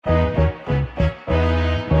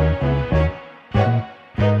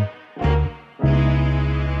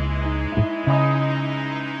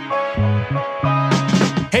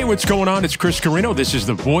what's going on? It's Chris Carino. This is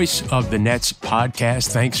the Voice of the Nets podcast.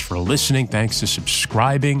 Thanks for listening. Thanks for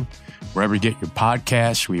subscribing wherever you get your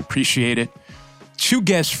podcasts. We appreciate it. Two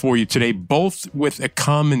guests for you today, both with a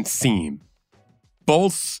common theme.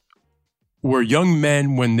 Both were young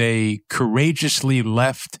men when they courageously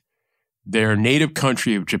left their native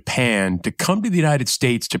country of Japan to come to the United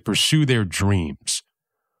States to pursue their dreams.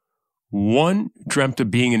 One dreamt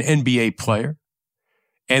of being an NBA player,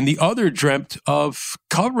 and the other dreamt of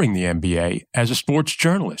covering the NBA as a sports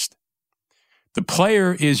journalist. The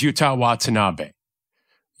player is Yuta Watanabe.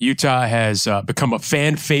 Yuta has become a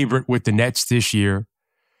fan favorite with the Nets this year.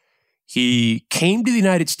 He came to the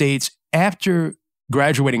United States after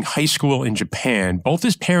graduating high school in Japan. Both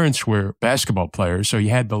his parents were basketball players, so he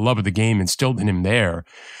had the love of the game instilled in him there.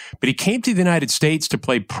 But he came to the United States to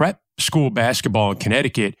play prep school basketball in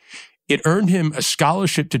Connecticut. It earned him a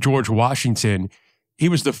scholarship to George Washington. He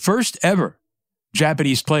was the first ever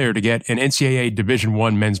Japanese player to get an NCAA Division I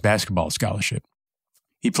men's basketball scholarship.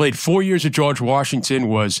 He played 4 years at George Washington,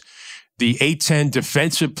 was the A-10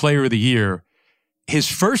 Defensive Player of the Year. His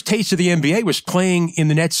first taste of the NBA was playing in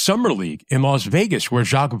the Nets Summer League in Las Vegas, where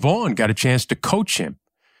Jacques Vaughn got a chance to coach him.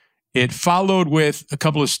 It followed with a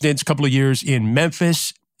couple of stints, couple of years in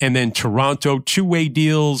Memphis, and then Toronto, two-way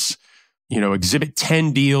deals, Exhibit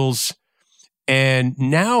 10 deals, and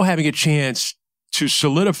now having a chance to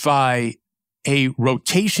solidify a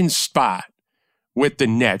rotation spot with the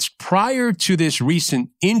Nets. Prior to this recent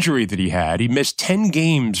injury that he had, he missed 10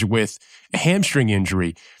 games with a hamstring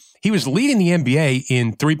injury. He was leading the NBA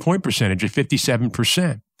in three-point percentage at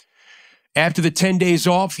 57%. After the 10 days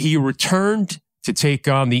off, he returned to take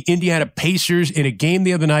on the Indiana Pacers in a game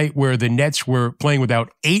the other night where the Nets were playing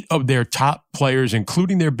without 8 of their top players,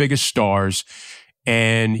 including their biggest stars.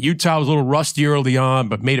 And Utah was a little rusty early on,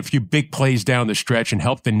 but made a few big plays down the stretch and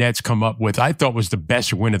helped the Nets come up with, I thought, was the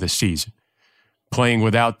best win of the season. Playing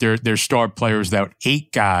without their star players, without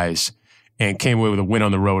 8 guys, and came away with a win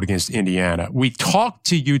on the road against Indiana. We talked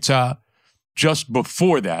to Utah just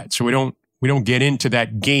before that, so we don't get into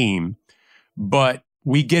that game, but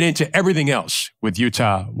we get into everything else with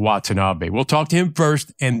Yuta Watanabe. We'll talk to him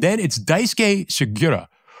first, and then it's Daisuke Sugiura,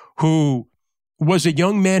 who was a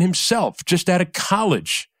young man himself, just out of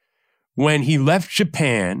college, when he left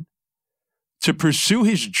Japan to pursue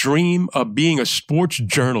his dream of being a sports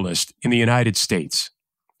journalist in the United States.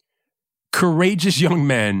 Courageous young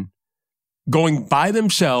men going by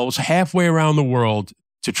themselves halfway around the world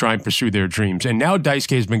to try and pursue their dreams. And now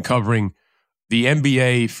Daisuke has been covering the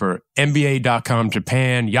NBA for NBA.com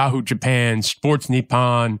Japan, Yahoo Japan, Sports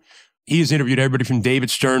Nippon. He has interviewed everybody from David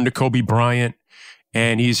Stern to Kobe Bryant.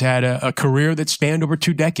 And he's had a career that spanned over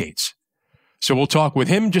 2 decades. So we'll talk with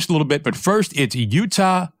him just a little bit. But first, it's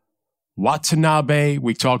Yuta Watanabe.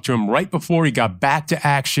 We talked to him right before he got back to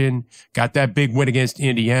action, got that big win against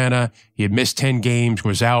Indiana. He had missed 10 games,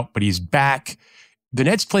 was out, but he's back. The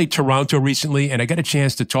Nets played Toronto recently, and I got a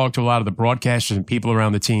chance to talk to a lot of the broadcasters and people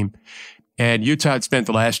around the team. And Yuta had spent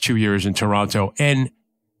the last 2 years in Toronto. And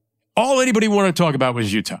all anybody wanted to talk about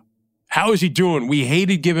was Yuta. How is he doing? We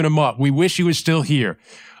hated giving him up. We wish he was still here.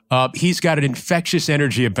 He's got an infectious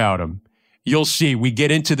energy about him. You'll see. We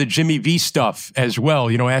get into the Jimmy V stuff as well.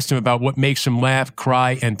 Asked him about what makes him laugh,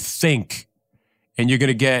 cry, and think. And you're going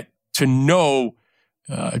to get to know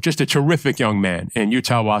just a terrific young man in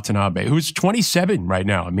Yuta Watanabe, who's 27 right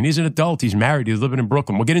now. I mean, he's an adult. He's married. He's living in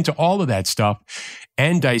Brooklyn. We'll get into all of that stuff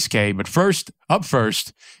and Daisuke. But first,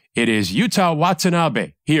 it is Yuta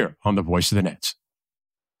Watanabe here on The Voice of the Nets.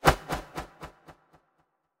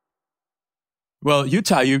 Well,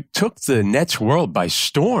 Yuta, you took the Nets world by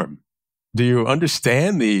storm. Do you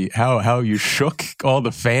understand how you shook all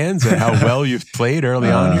the fans and how well you've played early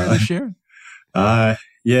on here this year?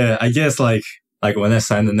 Yeah, I guess like when I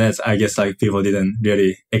signed the Nets, I guess people didn't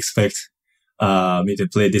really expect me to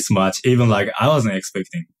play this much. Even I wasn't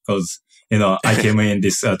expecting because I came in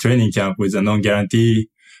this training camp with a non-guarantee.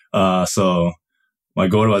 So my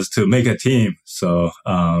goal was to make a team. So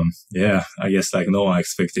yeah, I guess no one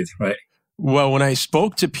expected, right? Well, when I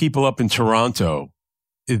spoke to people up in Toronto,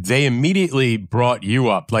 they immediately brought you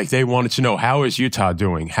up. They wanted to know, how is Yuta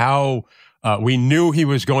doing? How we knew he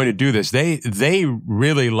was going to do this. They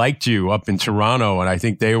really liked you up in Toronto, and I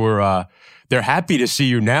think they're happy to see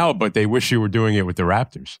you now, but they wish you were doing it with the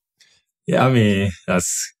Raptors. Yeah, I mean,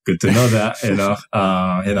 that's good to know that,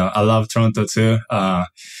 I love Toronto too.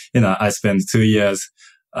 I spent 2 years.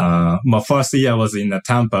 My first year was in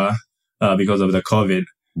Tampa because of the COVID.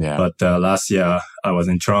 Yeah. But last year I was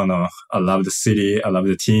in Toronto. I love the city. I love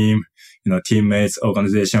the team, teammates,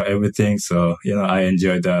 organization, everything. So, I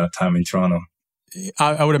enjoyed the time in Toronto.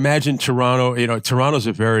 I would imagine Toronto, Toronto's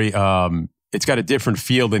a very, it's got a different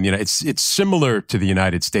feel than the United States. It's similar to the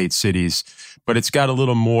United States cities, but it's got a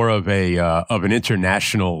little more of an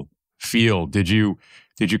international feel. Did you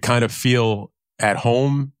kind of feel at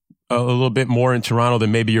home a little bit more in Toronto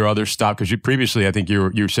than maybe your other stop? Because previously, I think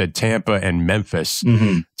you said Tampa and Memphis.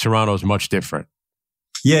 Mm-hmm. Toronto's much different.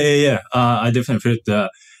 Yeah. I definitely felt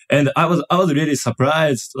that. And I was really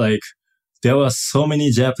surprised, like, there were so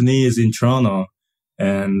many Japanese in Toronto,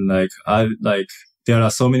 and there are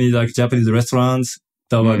so many like Japanese restaurants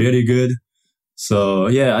that were really good. So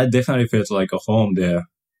yeah, I definitely felt like a home there.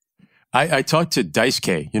 I talked to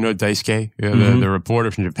Daisuke, Daisuke, the reporter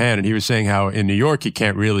from Japan, and he was saying how in New York he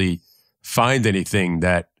can't really find anything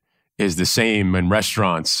that is the same in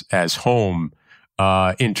restaurants as home.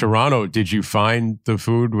 In Toronto, did you find the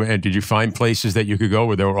food? And did you find places that you could go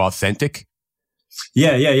where they were authentic?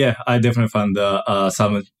 Yeah. I definitely found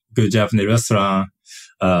some good Japanese restaurant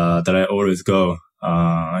that I always go.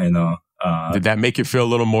 Did that make you feel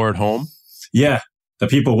a little more at home? Yeah, the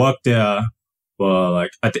people work there were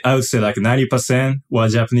like I would say like 90% were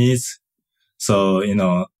Japanese. So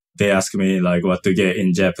they asked me like what to get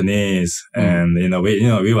in Japanese, and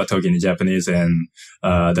we were talking in Japanese, and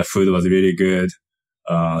the food was really good.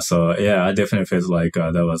 So yeah, I definitely felt like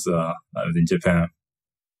I was in Japan.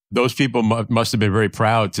 Those people must have been very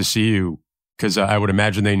proud to see you, because I would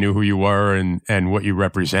imagine they knew who you were and what you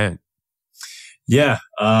represent. Yeah.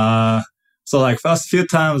 So like first few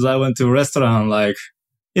times I went to a restaurant, like,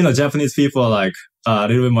 Japanese people are like a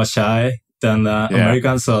little bit more shy than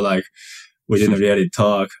Americans. So like we didn't really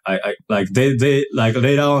talk. I like they like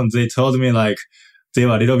later on they told me like they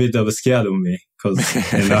were a little bit of scared of me because,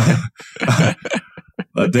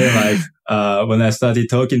 but then like, when I started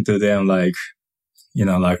talking to them, like,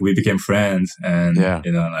 like we became friends, and,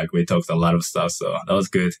 like we talked a lot of stuff. So that was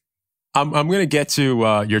good. I'm going to get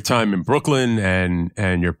to your time in Brooklyn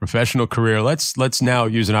and your professional career. Let's now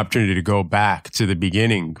use an opportunity to go back to the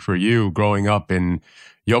beginning for you growing up in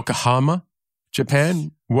Yokohama,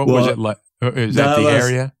 Japan. What was it like? Is that the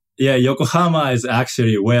area? Yeah, Yokohama is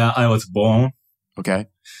actually where I was born. Okay.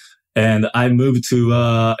 And I moved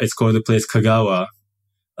to, it's called the place Kagawa,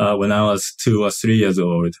 when I was 2 or 3 years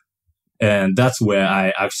old. And that's where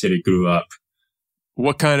I actually grew up.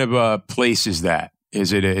 What kind of a place is that?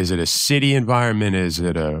 Is it a city environment? Is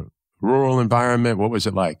it a rural environment? What was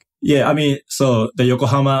it like? Yeah, I mean, so the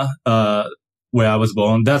Yokohama, where I was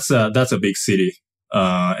born, that's a big city.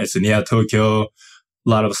 It's near Tokyo, a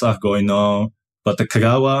lot of stuff going on. But the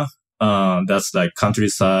Kagawa, that's like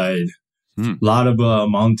countryside, a lot of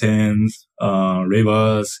mountains,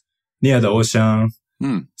 rivers, near the ocean.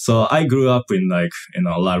 So I grew up in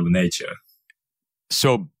a lot of nature.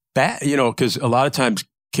 So because a lot of times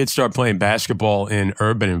kids start playing basketball in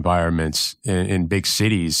urban environments in big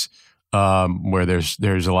cities, where there's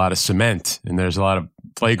a lot of cement and there's a lot of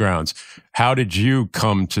playgrounds. How did you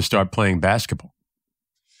come to start playing basketball?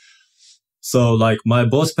 So like my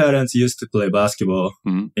both parents used to play basketball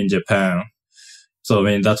in Japan. So I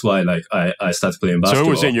mean that's why like I started playing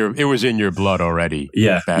basketball. So it was in your blood already.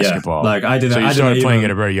 Yeah, basketball. Yeah. Like I didn't. So you started playing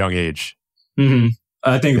at a very young age. Mm-hmm.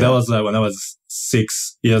 I think that was when I was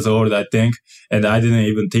 6 years old, I think, and I didn't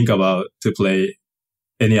even think about to play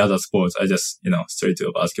any other sports. I just straight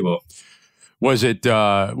to basketball. Was it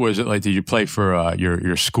like, did you play for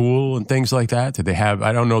your school and things like that? Did they have,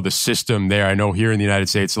 I don't know the system there. I know here in the United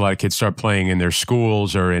States, a lot of kids start playing in their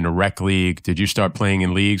schools or in a rec league. Did you start playing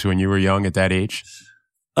in leagues when you were young at that age?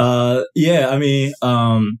 Yeah, I mean,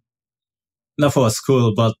 not for a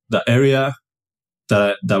school, but the area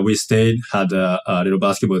that we stayed had a little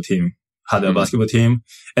basketball team, basketball team.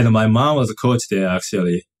 And my mom was a coach there,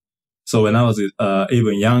 actually. So when I was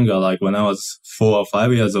even younger, like when I was 4 or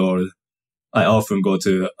 5 years old, I often go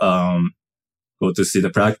to see the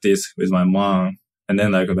practice with my mom. And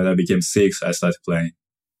then like when I became 6, I started playing.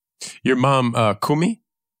 Your mom, Kumi?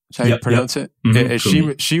 Is how you pronounce it?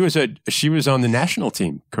 Mm-hmm. She was on the national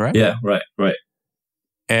team, correct? Yeah, right.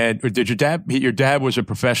 And did your dad was a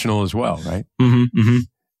professional as well, right? Mm-hmm, mm-hmm.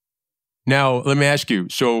 Now, let me ask you,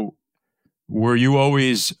 so were you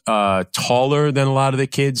always taller than a lot of the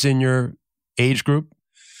kids in your age group?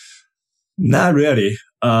 Not really.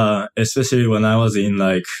 Especially when I was in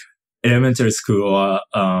like elementary school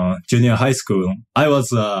or junior high school. I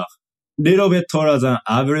was a little bit taller than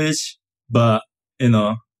average, but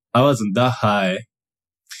I wasn't that high.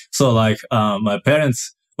 So like my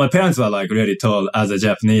parents were like really tall as a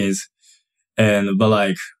Japanese, but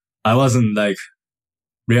like I wasn't like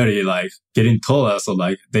really like getting taller. So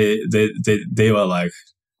like they were like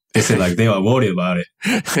they said like they were worried about it.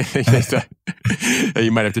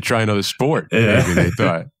 You might have to try another sport. Yeah. Maybe they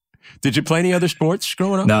thought. Did you play any other sports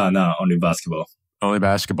growing up? No, only basketball. Only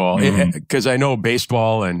basketball. Because I know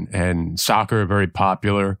baseball and soccer are very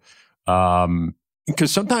popular.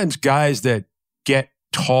 Because sometimes guys that get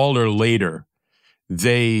taller later,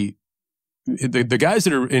 the guys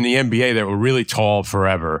that are in the NBA that were really tall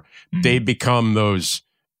forever, they become those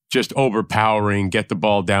just overpowering, get the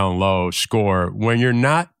ball down low, score. When you're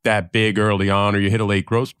not that big early on or you hit a late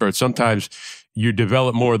growth spurt, sometimes you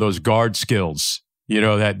develop more of those guard skills,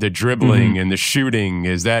 that the dribbling and the shooting.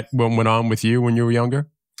 Is that what went on with you when you were younger?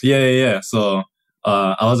 Yeah. So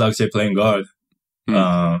I was actually playing guard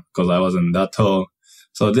because I wasn't that tall.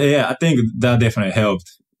 So I think that definitely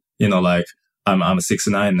helped. Like I'm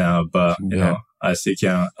 6'9" now, but I still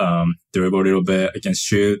can dribble a little bit. I can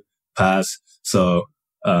shoot, pass. So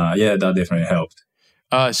that definitely helped.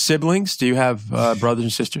 Siblings? Do you have brothers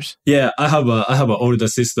and sisters? Yeah, I have an older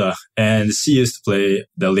sister, and she used to play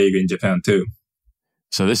the league in Japan too.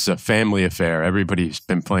 So this is a family affair. Everybody's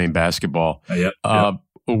been playing basketball. Yep.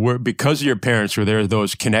 Because of your parents, were there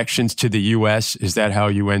those connections to the U.S.? Is that how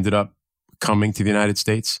you ended up coming to the United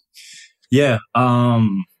States? Yeah.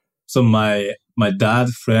 So my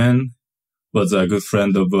dad's friend was a good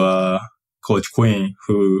friend of Coach Quinn,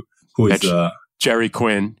 who is Jerry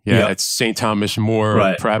Quinn. Yeah, it's St. Thomas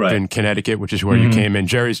More Prep in Connecticut, which is where you came in.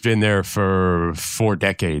 Jerry's been there for 4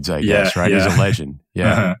 decades, I guess, right? Yeah. He's a legend.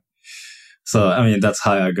 Yeah. Uh-huh. So, that's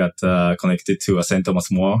how I got connected to St.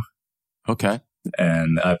 Thomas More. Okay.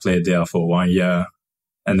 And I played there for 1 year.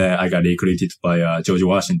 And then I got recruited by George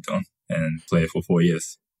Washington and played for 4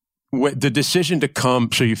 years. The decision to come,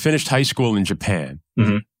 so you finished high school in Japan.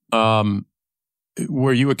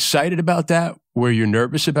 Were you excited about that? Were you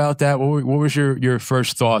nervous about that? What was your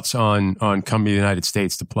first thoughts on coming to the United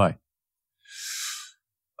States to play?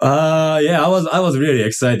 I was really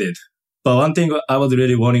excited. But one thing I was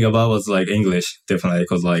really worrying about was like English, definitely,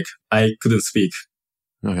 because like I couldn't speak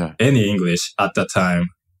any English at that time.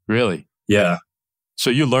 Really? Yeah.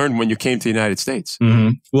 So you learned when you came to the United States?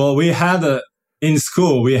 Well, in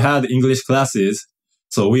school, we had English classes.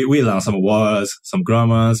 So we learned some words, some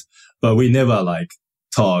grammars, but we never like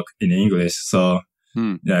talk in English. So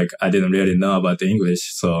like I didn't really know about the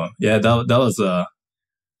English. So yeah, that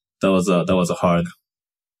was hard.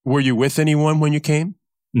 Were you with anyone when you came?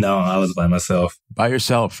 No, I was by myself. By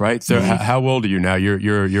yourself, right? So how old are you now?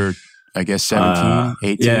 You're I guess 17,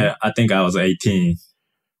 18? Yeah, I think I was 18.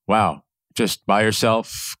 Wow. Just by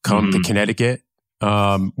yourself, come to Connecticut.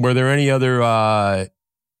 Were there any other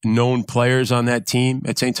known players on that team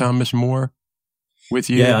at St. Thomas More with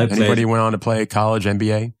you? Yeah, Anybody went on to play college,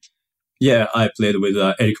 NBA? Yeah, I played with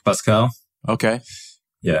Eric Pascal. Okay.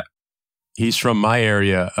 Yeah. He's from my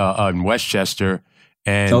area in Westchester.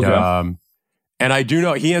 And and I do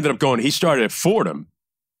know he ended up he started at Fordham,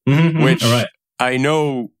 which I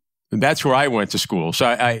know that's where I went to school.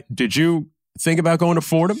 So did you think about going to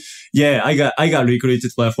Fordham? Yeah, I got recruited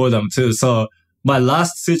by Fordham too. So my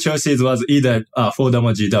last 2 choices was either Fordham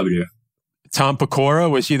or GW. Tom Pecora,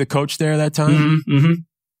 was he the coach there that time?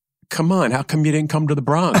 Come on, how come you didn't come to the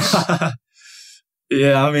Bronx?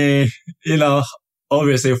 Yeah, I mean,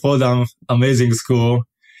 obviously Fordham, amazing school.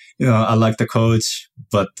 I like the coach,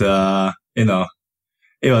 but it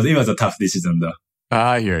was a tough decision though.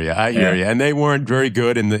 I hear you. And they weren't very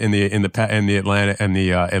good in the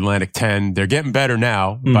Atlantic 10. They're getting better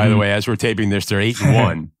now. By the way, as we're taping this, they're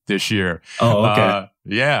 8-1 this year. Oh, okay.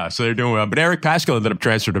 So they're doing well. But Eric Pascal ended up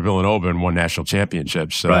transferred to Villanova and won national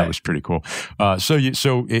championships. So that was pretty cool. So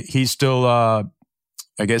he's still, I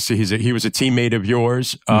guess he was a teammate of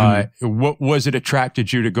yours. What was it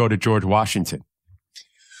attracted you to go to George Washington?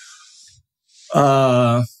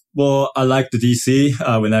 Well, I liked the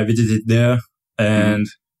DC when I visited there. And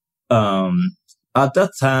at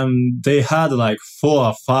that time, they had like 4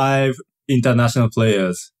 or 5 international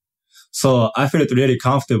players. So I felt really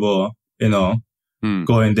comfortable,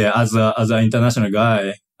 going there as an international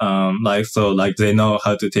guy. They know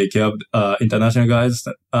how to take care of international guys,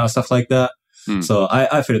 stuff like that. So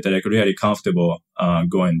I felt like really comfortable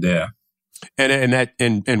going there.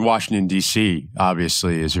 And Washington, D.C.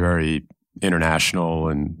 obviously is very international,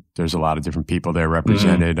 and there's a lot of different people there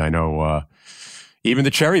represented. I know even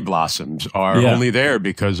the cherry blossoms are only there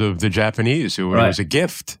because of the Japanese, who was a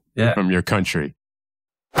gift from your country.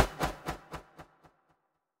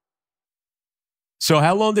 So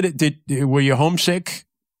how long were you homesick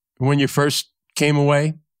when you first came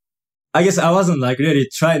away? I guess I wasn't really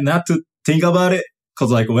trying not to think about it.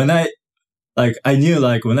 Cause when I knew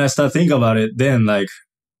when I started thinking about it, then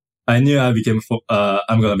I knew I'm going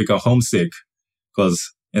to become homesick.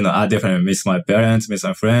 Cause I definitely miss my parents, miss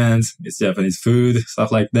my friends, miss Japanese food,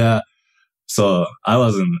 stuff like that. So I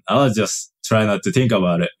was just trying not to think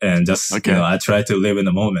about it and just, I try to live in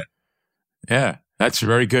the moment. Yeah. That's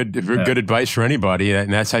very good advice for anybody.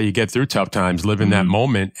 And that's how you get through tough times, live in that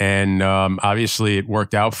moment. And obviously it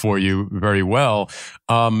worked out for you very well.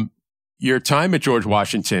 Your time at George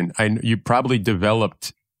Washington, you probably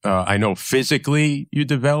developed, I know physically you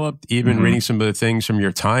developed, even reading some of the things from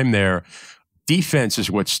your time there. Defense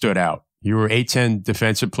is what stood out. You were A-10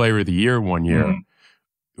 Defensive Player of the Year one year.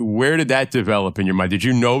 Where did that develop in your mind? Did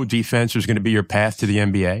you know defense was going to be your path to the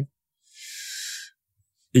NBA?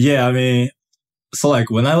 Yeah, I mean, so like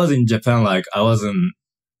when I was in Japan, like I wasn't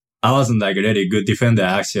like a really good defender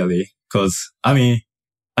actually. Cause I mean,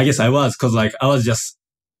 I guess I was, cause like I was just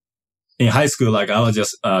in high school, like I was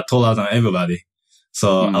just taller than everybody.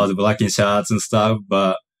 So I was blocking shots and stuff.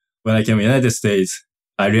 But when I came to the United States,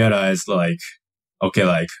 I realized like, okay,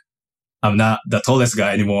 like I'm not the tallest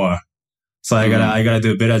guy anymore. So I gotta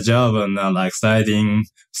do a better job on like sliding,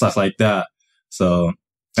 stuff like that. So,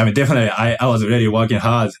 I mean, definitely I was really working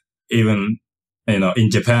hard even,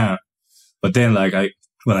 in Japan. But then like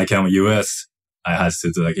when I came to US, I had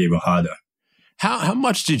to do like even harder. How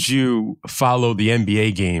much did you follow the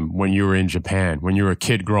NBA game when you were in Japan? When you were a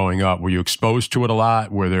kid growing up, were you exposed to it a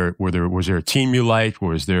lot? Was there a team you liked?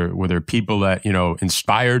 Were there people that,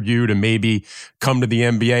 inspired you to maybe come to the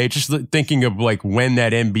NBA? Just thinking of like when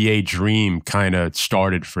that NBA dream kind of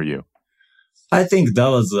started for you. I think that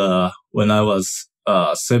was when I was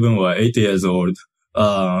 7 or 8 years old.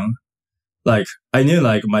 Like I knew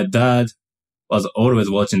like my dad was always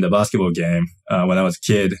watching the basketball game when I was a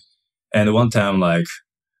kid. And one time, like,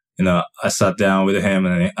 I sat down with him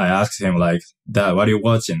and I asked him, like, Dad, what are you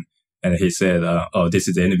watching? And he said, this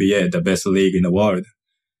is the NBA, the best league in the world.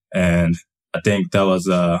 And I think that was,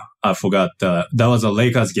 I forgot, that was a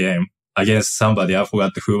Lakers game against somebody. I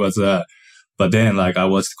forgot who was that. But then, like, I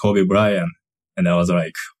watched Kobe Bryant and I was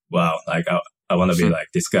like, wow, like, I want to be like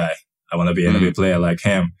this guy. I want to be an NBA player like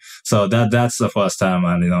him. So that's the first time,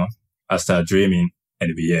 and, I started dreaming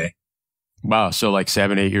NBA. Wow. So like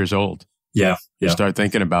 7, 8 years old. Yeah. You start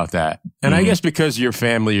thinking about that. And I guess because your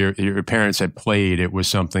family, your parents had played, it was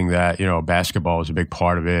something that, basketball was a big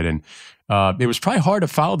part of it. And it was probably hard to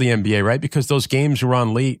follow the NBA, right? Because those games were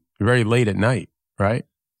on very late at night, right?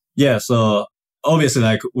 Yeah. So obviously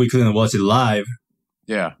like we couldn't watch it live.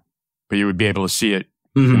 Yeah. But you would be able to see it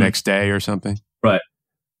the next day or something. Right.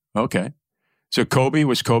 Okay. So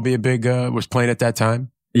was Kobe a big, was playing at that time?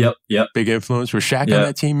 Yep. Big influence. Was Shaq on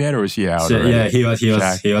that team yet, or was he out? Yeah, he was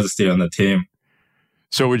still on the team.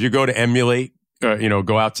 So would you go to emulate?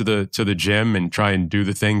 Go out to the gym and try and do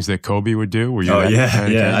the things that Kobe would do? Were you?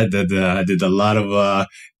 I did a lot of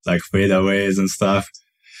like fadeaways and stuff.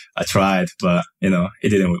 I tried, but it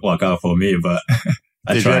didn't work out for me. But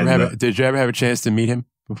Did you ever have a chance to meet him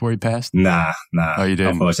before he passed? Nah. Oh, you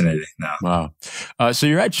didn't? Unfortunately, no. Wow. So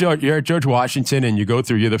you're at George Washington, and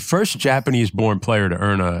you're the first Japanese-born player to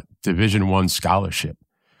earn a Division I scholarship,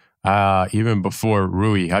 even before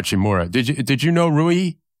Rui Hachimura. Did you know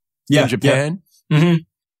Rui in Japan? Yeah.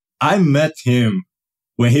 I met him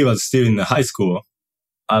when he was still in high school.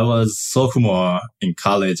 I was sophomore in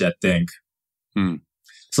college, I think.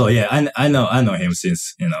 So yeah, I know him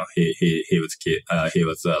since he was a kid. He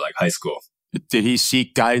was like high school. Did he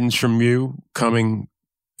seek guidance from you coming,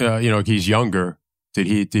 he's younger.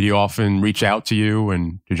 Did he often reach out to you,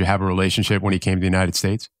 and did you have a relationship when he came to the United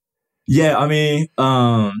States? Yeah, I mean,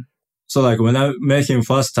 so like when I met him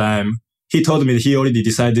first time, he told me that he already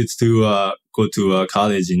decided to go to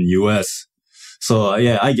college in US. So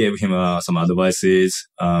yeah, I gave him some advices,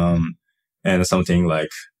 and something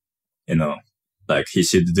like, like he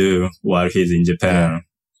should do while he's in Japan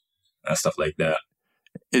and stuff like that.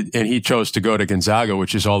 And he chose to go to Gonzaga,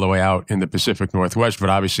 which is all the way out in the Pacific Northwest, but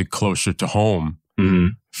obviously closer to home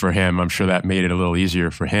for him. I'm sure that made it a little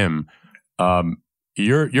easier for him.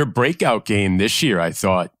 Your breakout game this year, I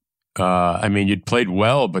thought, you'd played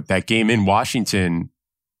well, but that game in Washington,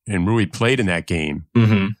 and Rui played in that game.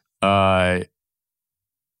 Had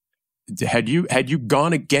you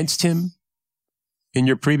gone against him in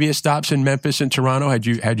your previous stops in Memphis and Toronto? Had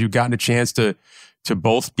you gotten a chance to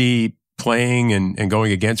both be playing and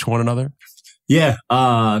going against one another? Yeah,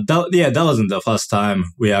 that wasn't the first time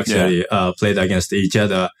we actually played against each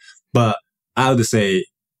other, but I would say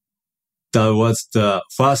that was the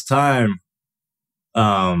first time.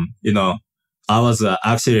 I was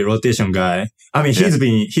actually a rotation guy. I mean,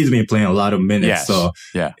 he's been playing a lot of minutes, so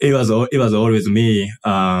it was always me.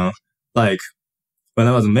 Like when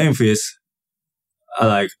I was in Memphis,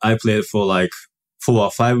 I played for like 4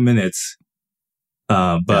 or 5 minutes.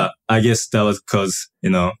 But I guess that was because,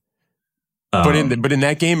 but in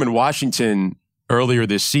that game in Washington earlier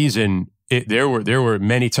this season, there were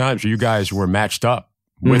many times where you guys were matched up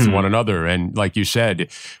with one another, and like you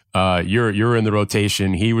said, you're in the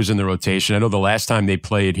rotation, he was in the rotation. I know the last time they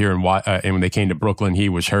played here and when they came to Brooklyn, he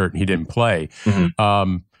was hurt and he didn't play.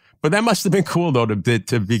 But that must have been cool though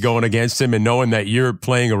to be going against him and knowing that you're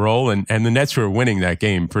playing a role, and the Nets were winning that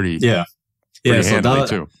game pretty handily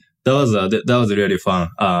too. That was really fun.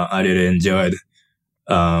 I really enjoyed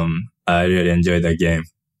that game.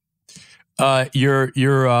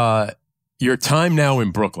 Your time now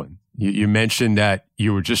in Brooklyn. You mentioned that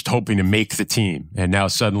you were just hoping to make the team, and now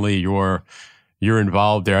suddenly you're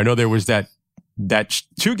involved there. I know there was that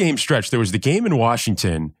 2-game stretch. There was the game in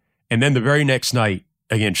Washington, and then the very next night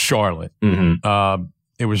against Charlotte.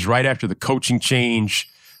 It was right after the coaching change.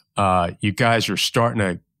 You guys were starting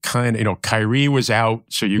to kind of, Kyrie was out,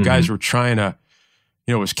 so you guys were trying to,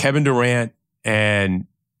 it was Kevin Durant, and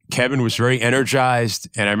Kevin was very energized.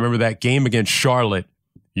 And I remember that game against Charlotte.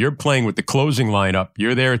 You're playing with the closing lineup.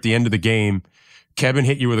 You're there at the end of the game. Kevin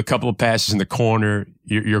hit you with a couple of passes in the corner.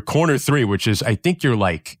 Your corner three, which is, I think you're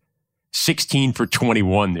like 16 for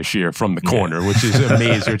 21 this year from the corner, which is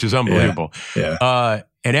amazing, which is unbelievable.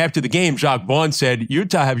 And after the game, Jacques Vaughn said,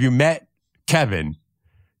 Yuta, have you met Kevin?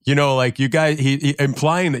 Like you guys, he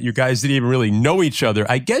implying that you guys didn't even really know each other.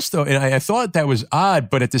 I guess though, and I thought that was odd,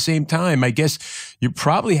 but at the same time, I guess you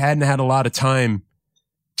probably hadn't had a lot of time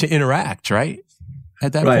to interact, right?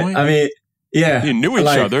 At that point? I mean, you knew each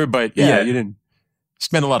other, but you didn't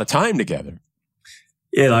spend a lot of time together.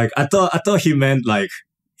 Yeah, like I thought he meant like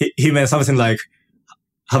he meant something like,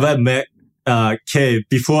 have I met K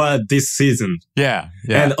before this season? Yeah.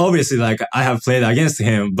 And obviously, like I have played against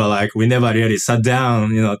him, but like we never really sat down,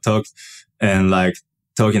 talked and like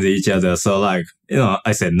talking to each other. So like,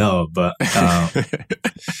 I said no, but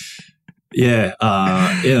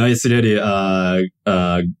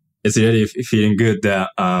it's really feeling good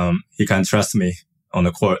that he can trust me on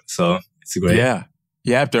the court. So it's great. Yeah.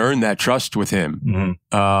 You have to earn that trust with him.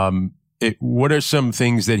 What are some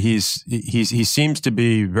things that he seems to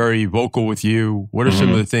be very vocal with you? What are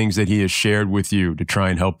some of the things that he has shared with you to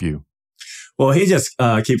try and help you? Well, he just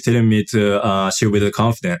keeps telling me to shoot with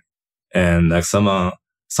confidence. And like someone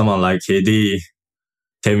like KD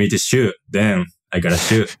tell me to shoot, then I gotta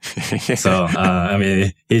shoot. So, I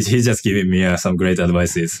mean, he's just giving me some great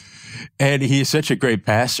advices. And he's such a great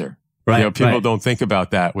passer. Right. People don't think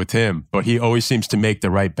about that with him, but he always seems to make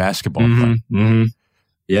the right basketball play.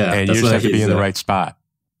 Yeah. And you just have to be in the right spot.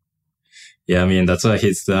 Yeah. I mean, that's why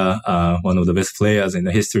he's one of the best players in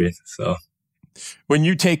the history. So when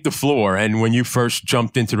you take the floor and when you first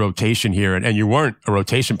jumped into rotation here, and you weren't a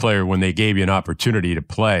rotation player when they gave you an opportunity to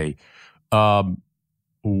play,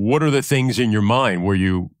 what are the things in your mind?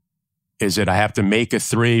 Is it I have to make a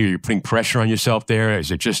three? Are you putting pressure on yourself there?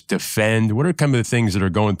 Is it just defend? What are some of the things that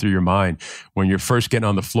are going through your mind when you're first getting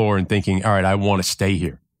on the floor and thinking, all right, I want to stay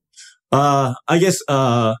here? I guess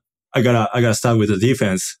I gotta start with the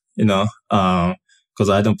defense, because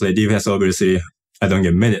I don't play defense. Obviously, I don't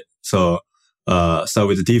get minutes. So start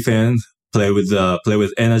with the defense, play with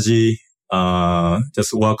energy,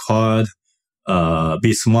 just work hard,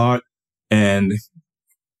 be smart, and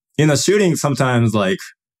shooting sometimes like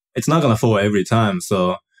it's not gonna fall every time.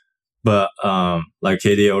 So, but like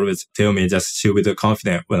KD always tell me, just shoot with the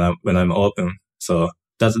confidence when I'm open. So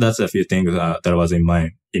that's a few things that was in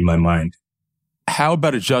my mind. How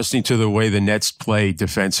about adjusting to the way the Nets play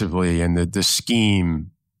defensively and the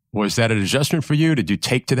scheme? Was that an adjustment for you? Did you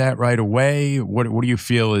take to that right away? What do you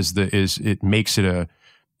feel is it makes it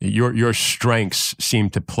your strengths seem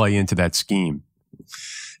to play into that scheme?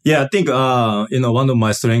 Yeah, I think one of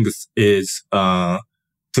my strengths is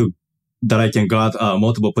that I can guard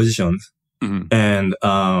multiple positions, and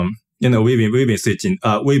we've been switching.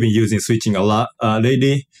 We've been using switching a lot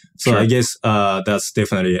lately. So I guess that's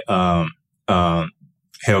definitely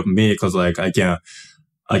helped me because like I can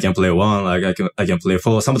play one, like I can play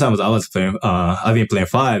four. Sometimes I've been playing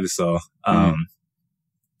five. So so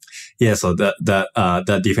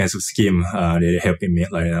that defensive scheme really helping me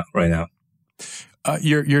right now.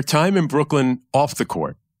 Your time in Brooklyn off the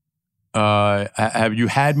court. Have you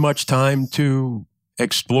had much time to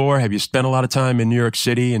explore? Have you spent a lot of time in New York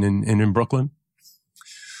City and in Brooklyn?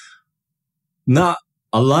 Not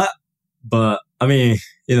a lot, but I mean,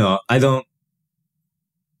 I don't.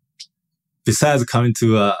 Besides coming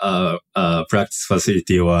to a practice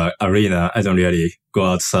facility or arena, I don't really go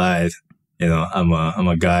outside. I'm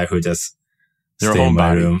a guy who just You're stay in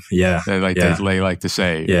my homebody. room. Yeah, they like to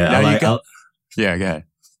say. Yeah, go ahead.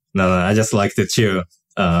 No, I just like to chill.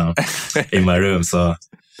 in my room. So,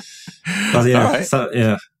 but yeah, All right. so,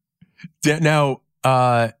 yeah. Now,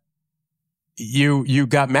 you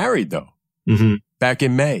got married though Mm-hmm. back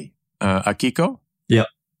in May. Akiko, Yeah.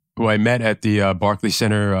 who I met at the Barclays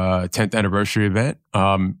Center 10th anniversary event.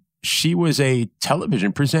 She was a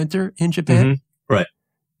television presenter in Japan. Mm-hmm. Right.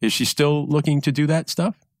 Is she still looking to do that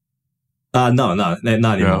stuff? No, not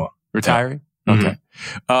anymore. No. Retiring? Yeah.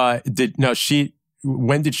 Okay.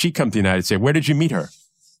 When did she come to the United States? Where did you meet her?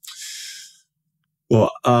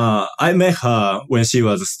 Well, I met her when she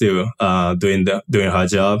was still doing her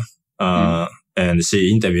job, and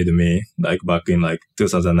she interviewed me like back in like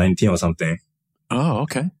 2019 or something. Oh,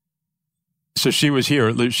 okay. So she was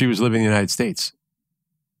here. She was living in the United States.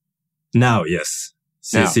 Now, yes,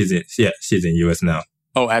 she's in US now.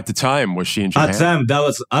 Oh, at the time was she in Japan? At the time,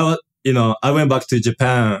 I went back to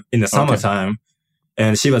Japan in the summertime,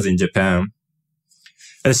 and she was in Japan,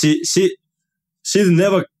 and she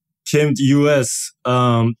never came to US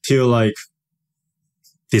till like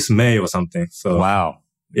this May or something. So wow,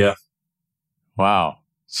 yeah, wow.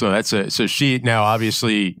 So so she now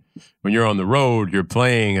obviously when you're on the road, you're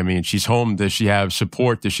playing. I mean, she's home. Does she have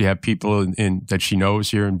support? Does she have people in that she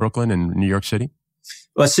knows here in Brooklyn and New York City?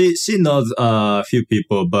 Well, she knows a few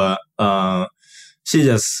people, but she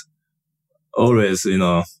just always,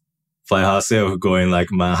 by herself going like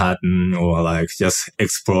Manhattan or like just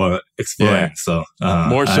exploring. Yeah. So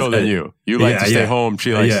more so than you. You like to stay home.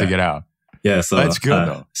 She likes to get out. Yeah, so that's good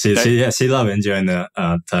though. She loves enjoying the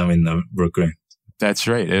time in Brooklyn. That's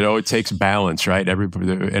right. It always takes balance, right?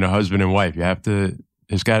 Everybody in a husband and wife,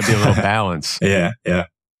 there's got to be a little balance. Yeah.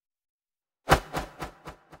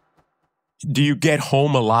 Do you get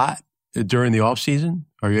home a lot during the off season?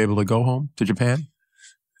 Are you able to go home to Japan?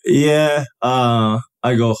 Yeah, I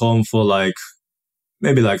go home for like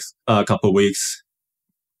maybe like a couple weeks.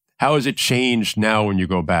 How has it changed now when you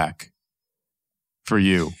go back for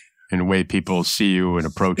you in the way people see you and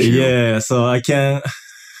approach you? Yeah, so I can't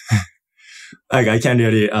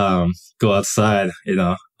really go outside,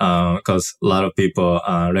 because a lot of people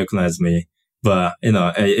recognize me. But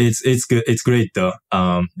it's good. It's great though.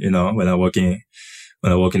 When I walk in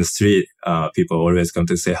the street, people always come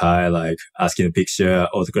to say hi, like asking a picture,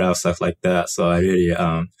 autograph, stuff like that. So I really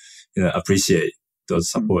appreciate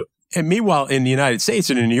those support. And meanwhile, in the United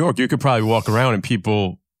States and in New York, you could probably walk around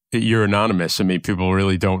and you're anonymous. I mean, people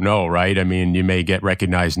really don't know, right? I mean, you may get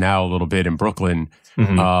recognized now a little bit in Brooklyn,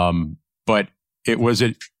 but was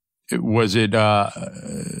it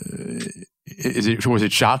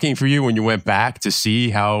shocking for you when you went back to see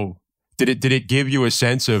how did it give you a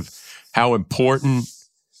sense of how important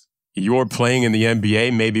your playing in the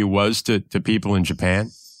NBA maybe was to people in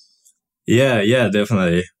Japan? Yeah,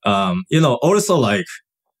 definitely. Also like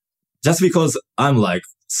just because I'm like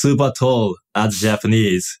super tall as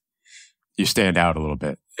Japanese, you stand out a little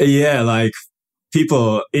bit. Yeah, like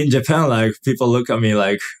people in Japan, like people look at me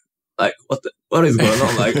like what is going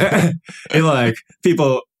on? Like, like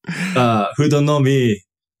people who don't know me,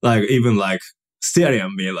 like even like staring at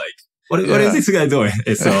me, like what is this guy doing?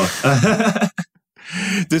 So,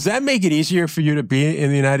 does that make it easier for you to be in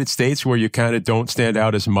the United States where you kind of don't stand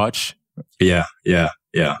out as much? Yeah.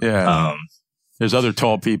 There's other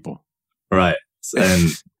tall people, right? And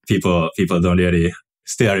people don't really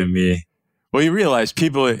stare at me. Well, you realize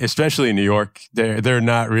people, especially in New York, they're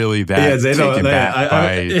not really that taken back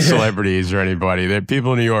by celebrities or anybody.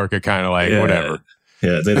 People in New York are kind of like, whatever.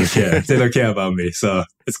 Yeah, they don't care. They don't care about me, so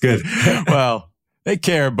it's good. Well, they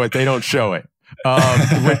care, but they don't show it.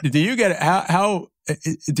 Do you get how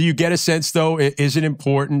do you get a sense though? Is it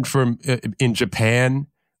important in Japan?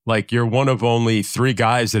 Like you're one of only 3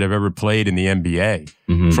 guys that have ever played in the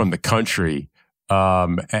NBA from the country.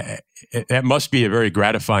 That must be a very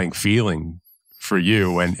gratifying feeling for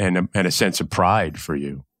you and a sense of pride for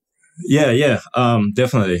you. Yeah.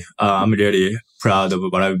 Definitely. I'm really proud of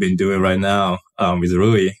what I've been doing right now with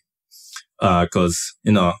Rui. Cause,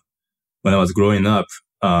 when I was growing up,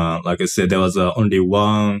 like I said, there was only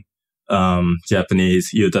one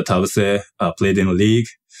Japanese, Yuta Tabuse, played in the league.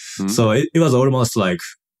 So it was almost like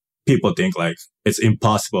people think like it's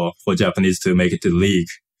impossible for Japanese to make it to the league.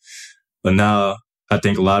 But now I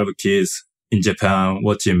think a lot of kids in Japan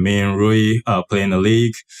watching me and Rui play in the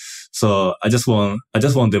league. So I just want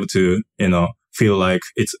them to, feel like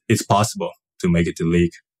it's possible to make it to the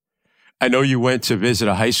league. I know you went to visit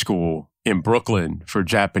a high school in Brooklyn for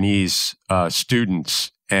Japanese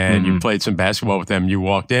students and you played some basketball with them. You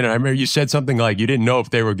walked in and I remember you said something like you didn't know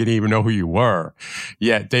if they were going to even know who you were.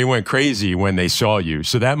 Yet they went crazy when they saw you.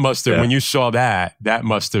 So that must have, when you saw that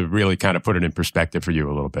must have really kind of put it in perspective for you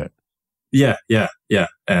a little bit. Yeah.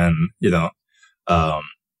 And,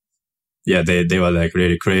 yeah, they were like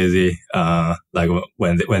really crazy. Like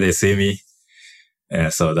when they see me. Yeah,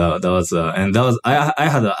 so that was I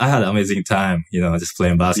had an amazing time, just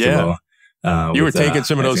playing basketball. You were taking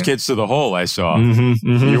some of those kids to the hole, I saw.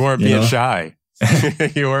 You weren't being shy.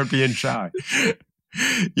 You weren't being shy.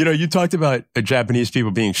 You talked about Japanese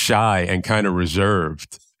people being shy and kind of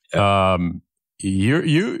reserved.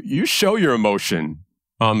 You show your emotion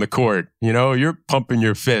on the court. You're pumping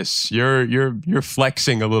your fists. You're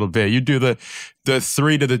flexing a little bit. You do the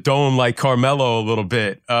three to the dome like Carmelo a little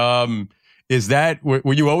bit. Is that,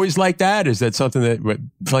 were you always like that? Is that something that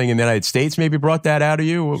playing in the United States maybe brought that out of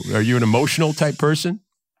you? Are you an emotional type person?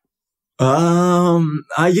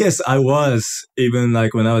 I guess I was even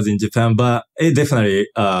like when I was in Japan, but it definitely,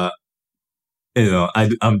 I'm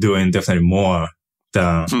doing definitely more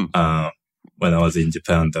than, when I was in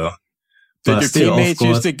Japan though. Did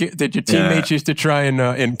your teammates used to try and,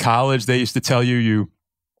 in college, they used to tell you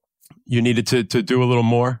needed to do a little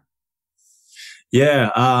more? Yeah,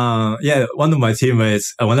 one of my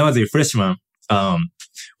teammates, when I was a freshman, one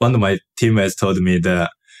of my teammates told me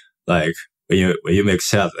that, like, when you make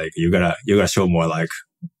shots, like, you gotta show more, like,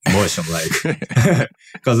 emotion, like,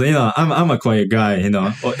 cause, I'm a quiet guy,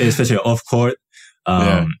 especially off court.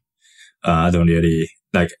 I don't really,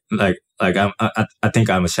 I think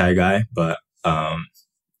I'm a shy guy, but on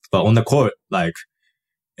the court, like,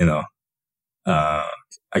 I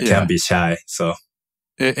can't be shy, so.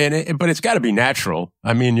 But it's got to be natural.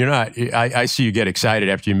 I mean, you're not. I see you get excited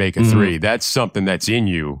after you make a three. That's something that's in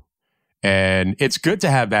you, and it's good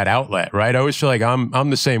to have that outlet, right? I always feel like I'm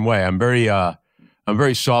the same way. I'm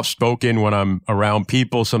very soft spoken when I'm around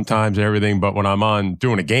people sometimes and everything. But when I'm on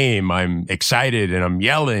doing a game, I'm excited and I'm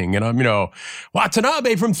yelling and I'm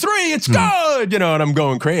Watanabe from three, it's good, and I'm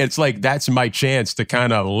going crazy. It's like that's my chance to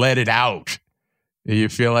kind of let it out. You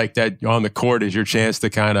feel like that on the court is your chance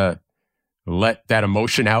to kind of let that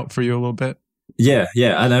emotion out for you a little bit? Yeah.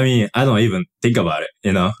 And I mean, I don't even think about it,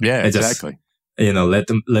 Yeah, exactly.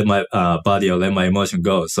 Let my body or let my emotion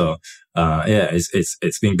go. So,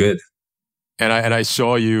 it's been good. And I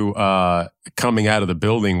saw you coming out of the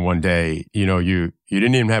building one day. You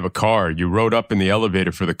didn't even have a car. You rode up in the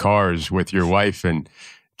elevator for the cars with your wife and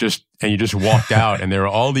you just walked out. And there were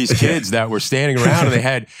all these kids that were standing around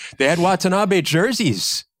and they had Watanabe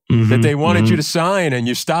jerseys. That they wanted you to sign, and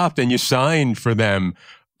you stopped and you signed for them.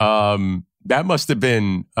 That must have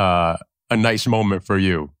been a nice moment for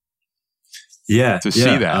you. Yeah. To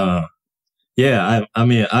see that. I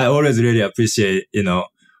mean, I always really appreciate,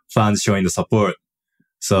 fans showing the support.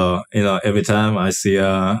 So, every time I see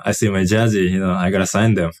my jersey, I gotta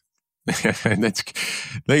sign them. And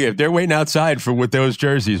if they're waiting outside with those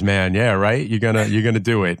jerseys, man. Yeah, right. You're gonna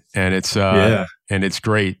do it, and it's and it's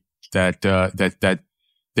great that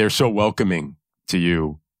they're so welcoming to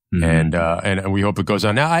you, and we hope it goes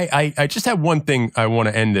on. Now, I just have one thing I want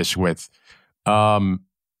to end this with. I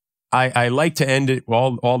like to end it,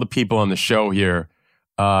 all the people on the show here,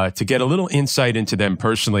 to get a little insight into them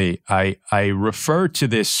personally. I refer to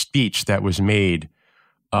this speech that was made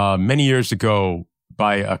many years ago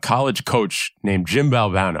by a college coach named Jim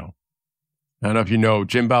Valvano. I don't know if you know,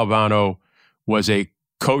 Jim Valvano was a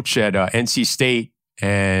coach at NC State,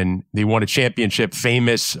 and they won a championship,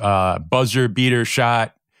 famous buzzer beater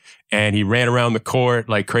shot. And he ran around the court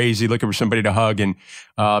like crazy, looking for somebody to hug. And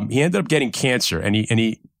he ended up getting cancer. And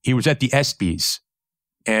he was at the ESPYs.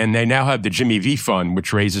 And they now have the Jimmy V Fund,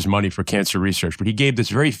 which raises money for cancer research. But he gave this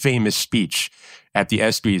very famous speech at the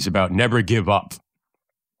ESPYs about never give up.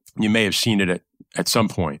 You may have seen it at some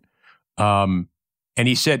point. And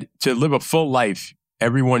he said to live a full life,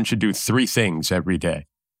 everyone should do three things every day.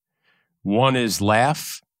 One is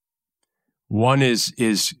laugh. One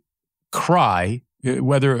is cry,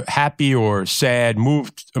 whether happy or sad,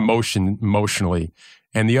 moved emotionally.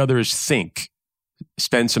 And the other is think.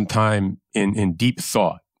 Spend some time in deep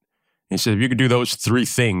thought. He said, if you can do those three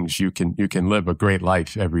things, you can live a great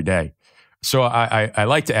life every day. So I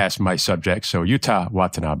like to ask my subjects. So Yuta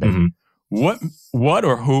Watanabe, what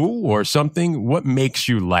or who or something, what makes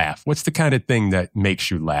you laugh? What's the kind of thing that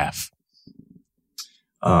makes you laugh?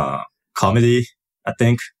 Comedy, I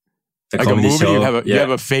think. The like comedy a movie? show. You have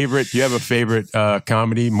a favorite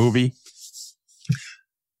comedy movie?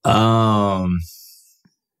 Well,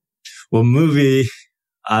 movie,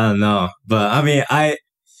 I don't know. But I mean, I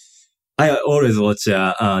always watch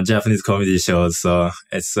Japanese comedy shows, so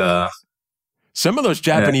it's some of those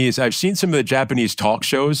Japanese. I've seen some of the Japanese talk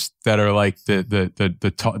shows that are like the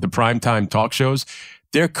primetime talk shows.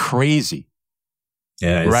 They're crazy.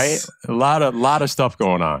 Yeah, right. A lot of stuff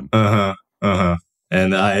going on.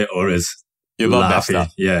 And I always love that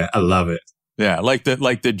stuff. Yeah, I love it. Yeah, like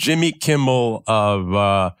the Jimmy Kimmel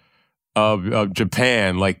of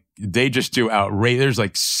Japan. Like they just do outrageous. There's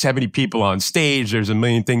like 70 people on stage. There's a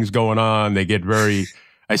million things going on. They get very.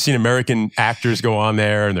 I've seen American actors go on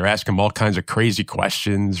there and they're asking them all kinds of crazy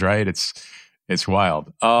questions. Right? It's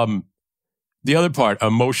wild. The other part,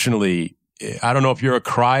 emotionally, I don't know if you're a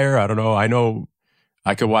crier. I don't know. I know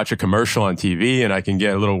I could watch a commercial on TV and I can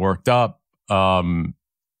get a little worked up.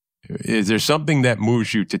 Is there something that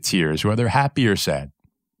moves you to tears, whether happy or sad?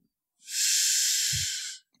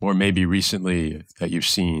 Or maybe recently that you've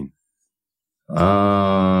seen?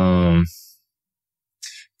 Cry.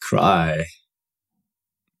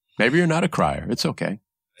 Maybe you're not a crier. It's okay.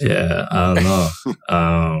 Yeah, I don't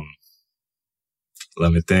know.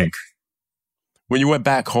 Let me think. When you went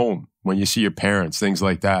back home, when you see your parents, things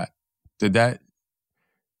like that, did that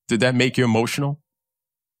make you emotional?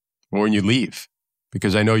 Or when you leave?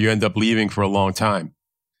 Because I know you end up leaving for a long time.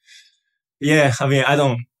 Yeah, I mean, I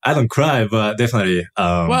don't cry, but definitely.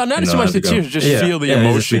 Well, not so much the tears, just feel the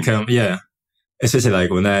emotion. Especially like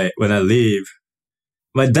when I leave,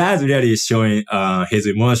 my dad really is showing his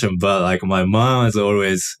emotion, but like my mom is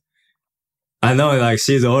always, I know like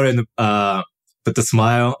she's already put a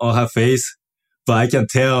smile on her face, but I can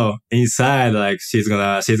tell inside like she's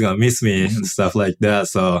gonna miss me and stuff like that.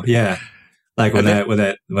 So yeah, like when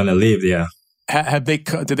I leave, yeah. Did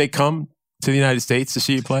they come to the United States to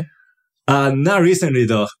see you play? Not recently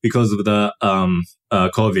though, because of the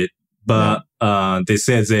COVID. But they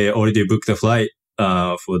said they already booked a flight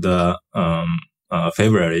for the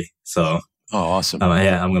February. So awesome.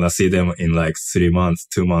 I'm gonna see them in like 2 months.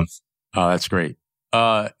 Oh, that's great.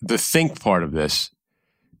 The think part of this,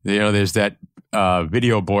 there's that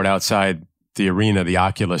video board outside the arena, the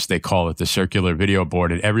Oculus, they call it, the circular video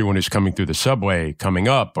board, and everyone who's coming through the subway, coming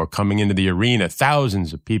up or coming into the arena,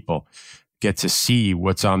 thousands of people get to see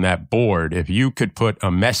what's on that board. If you could put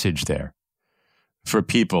a message there for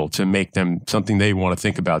people to make them something they want to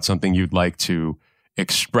think about, something you'd like to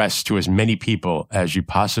express to as many people as you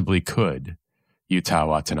possibly could, Yuta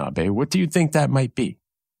Watanabe, what do you think that might be?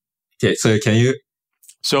 Okay, so can you?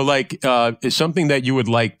 So like, it's something that you would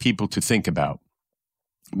like people to think about.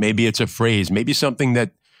 Maybe it's a phrase, maybe something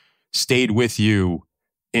that stayed with you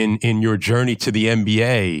in your journey to the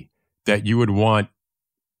NBA that you would want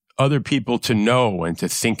other people to know and to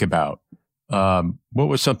think about. What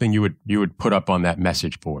was something you would put up on that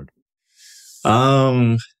message board?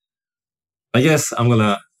 I guess I'm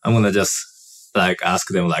gonna just like ask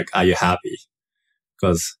them like, are you happy?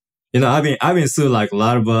 Because I've been through like a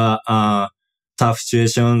lot of tough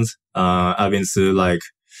situations. I've been through like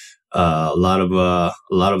a lot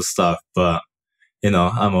of stuff, but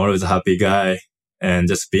I'm always a happy guy, and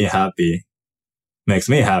just being happy makes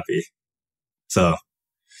me happy. So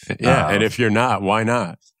yeah, and if you're not, why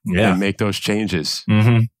not? Yeah, and make those changes.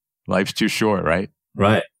 Mm-hmm. Life's too short, right?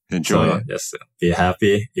 Right. Enjoy it. Just be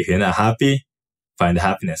happy. If you're not happy, find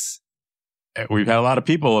happiness. We've had a lot of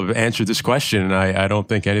people have answered this question, and I don't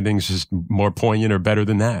think anything's just more poignant or better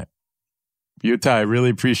than that. Yuta, I really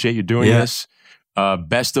appreciate you doing this.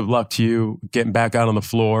 Best of luck to you getting back out on the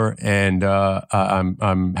floor, and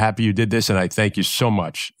I'm happy you did this, and I thank you so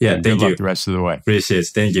much. Yeah, and thank good you. luck the rest of the way. Appreciate it.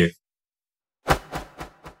 Thank you.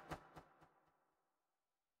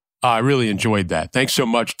 I really enjoyed that. Thanks so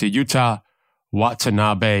much to Yuta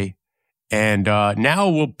Watanabe. And now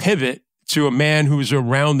we'll pivot to a man who's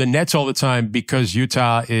around the Nets all the time because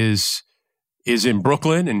Yuta is in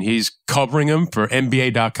Brooklyn and he's covering them for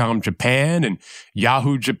NBA.com Japan and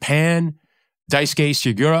Yahoo Japan. Daisuke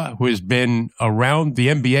Sugiura, who has been around the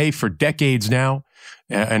NBA for decades now,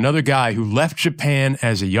 another guy who left Japan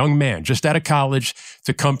as a young man, just out of college,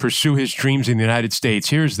 to come pursue his dreams in the United States.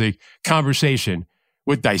 Here's the conversation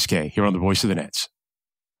with Daisuke here on The Voice of the Nets.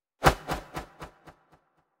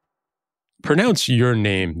 Pronounce your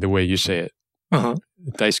name the way you say it.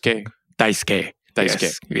 Daisuke? Daisuke. Daisuke.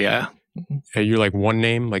 Yes. Yeah. Are you like one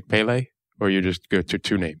name, like Pele? Or you just go to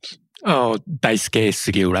two names? Oh, Daisuke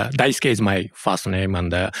Sugiura. Daisuke is my first name,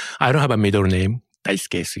 and I don't have a middle name.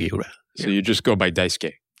 Daisuke Sugiura. So you just go by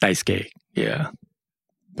Daisuke? Daisuke, yeah.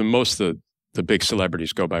 Most of the big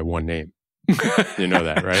celebrities go by one name. You know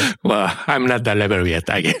that, right? Well, I'm not that level yet,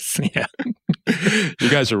 I guess. Yeah. You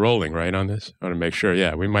guys are rolling, right, on this? I want to make sure.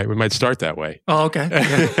 Yeah, we might start that way. Oh, okay.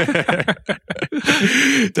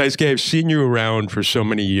 Daisuke, I've seen you around for so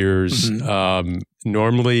many years. Mm-hmm.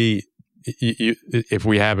 Normally, if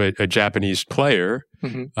we have a Japanese player,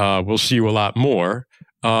 we'll see you a lot more.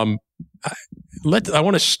 I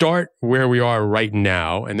want to start where we are right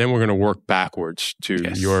now, and then we're going to work backwards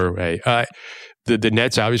to your way. The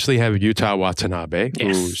Nets obviously have Yuta Watanabe,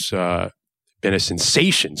 who's been a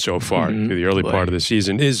sensation so far Mhm. through the early part of the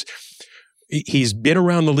season, is he's been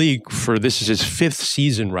around the league for, this is his 5th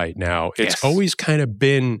season right now. It's Yes. always kind of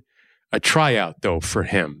been a tryout, though, for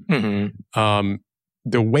him. Mhm.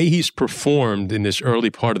 The way he's performed in this early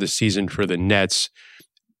part of the season for the Nets,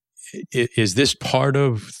 is this part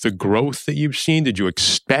of the growth that you've seen? Did you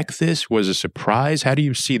expect this? Was it a surprise? How do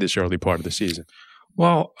you see this early part of the season?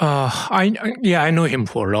 Well, I know him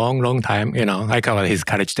for a long time. I covered his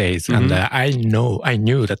college days, and I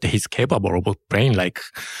knew that he's capable of playing like,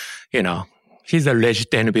 he's a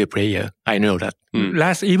legit NBA player. I know that.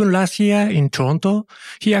 Even last year in Toronto,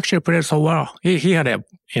 he actually played so well. He had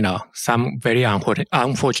some very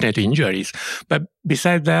unfortunate injuries, but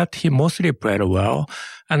besides that, he mostly played well.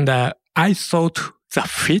 And I thought the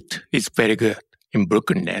fit is very good in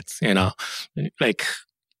Brooklyn Nets. Like,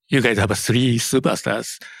 you guys have 3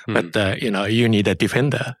 superstars, but, you need a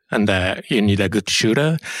defender and you need a good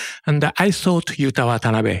shooter. And I thought Yuta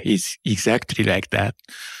Watanabe is exactly like that.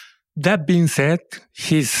 That being said,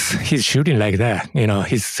 he's shooting like that.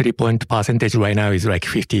 His 3-point percentage right now is like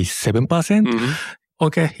 57%.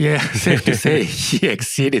 Okay, yeah, safe to say he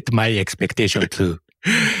exceeded my expectation too.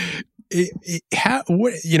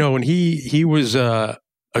 When he was a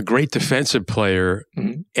great defensive player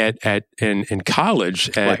in college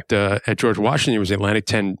at George Washington. He was Atlantic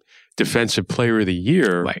 10 Defensive Player of the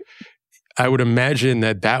Year. Right. I would imagine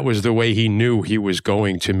that was the way he knew he was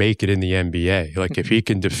going to make it in the NBA. Like if he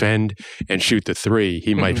can defend and shoot the 3,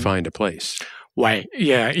 he might find a place. Right.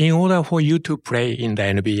 Yeah. In order for you to play in the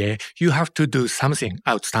NBA, you have to do something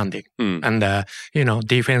outstanding. And,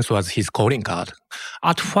 defense was his calling card.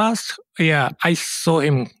 At first, I saw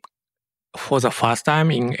him for the first time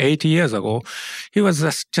in 8 years ago. He was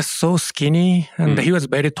just so skinny, and he was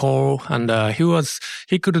very tall, and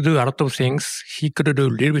he could do a lot of things. He could do a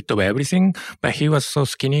little bit of everything, but he was so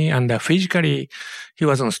skinny, and physically he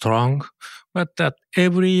wasn't strong. But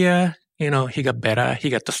every year, he got better, he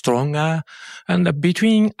got stronger. And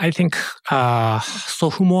between, I think,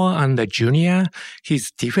 sophomore and junior,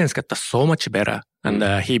 his defense got so much better.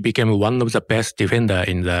 And he became one of the best defender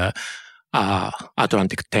in the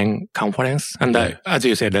Atlantic 10 conference. And as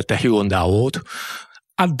you said, that he won the award.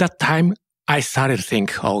 At that time, I started to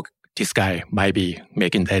think, this guy might be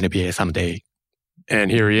making the NBA someday.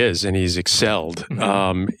 And here he is, and he's excelled.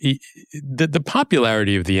 The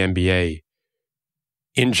popularity of the NBA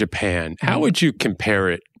in Japan, how would you compare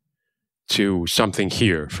it to something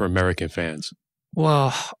here for American fans?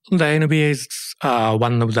 Well, the NBA is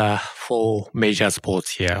one of the 4 major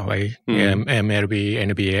sports here, right? MLB,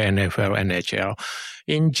 NBA, NFL, NHL.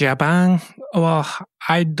 In Japan, well,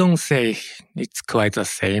 I don't say it's quite the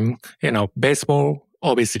same. Baseball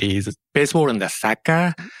obviously is baseball and the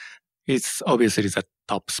soccer. It's obviously the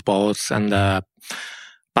top sports, and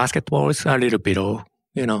basketball is a little below.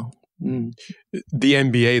 The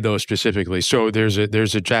NBA, though, specifically. So there's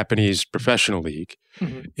a Japanese professional league.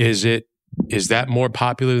 Is that more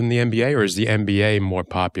popular than the NBA, or is the NBA more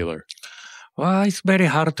popular? Well, it's very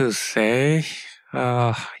hard to say.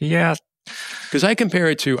 Yeah. Because I compare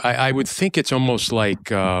it to, I would think it's almost like,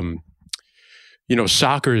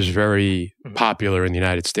 soccer is very popular in the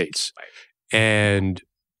United States.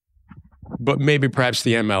 But maybe perhaps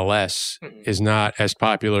the MLS is not as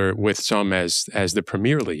popular with some as the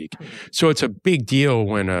Premier League. So it's a big deal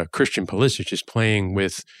when Christian Pulisic is playing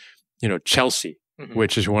with, Chelsea,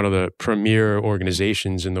 which is one of the premier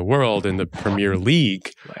organizations in the world, and the Premier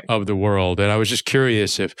League of the world. And I was just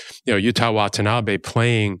curious if, Yuta Watanabe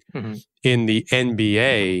playing in the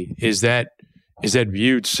NBA, is that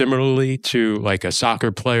viewed similarly to like a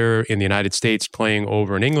soccer player in the United States playing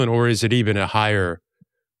over in England, or is it even a higher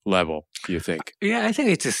level, do you think? Yeah, I think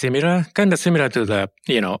it's similar, kind of similar to the,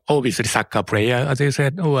 obviously soccer player, as you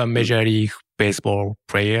said, or Major League Baseball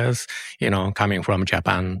players, coming from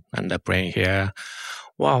Japan and playing here.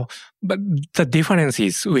 Wow. But the difference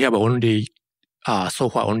is we have so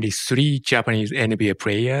far only 3 Japanese NBA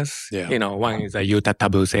players. Yeah. One is Yuta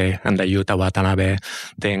Tabuse and Yuta Watanabe,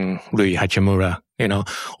 then Rui Hachimura,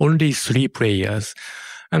 only 3 players.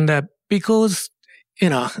 And because,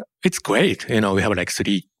 it's great, we have like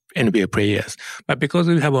 3 NBA players. But because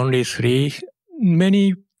we have only 3,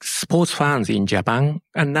 many sports fans in Japan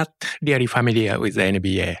are not really familiar with the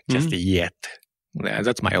NBA just yet. Yeah,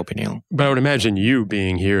 that's my opinion. But I would imagine you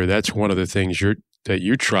being here, that's one of the things that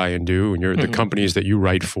you try and do, and the companies that you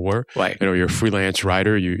write for. Right. You're a freelance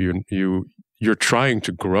writer. You're trying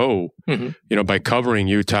to grow, by covering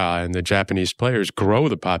Utah and the Japanese players, grow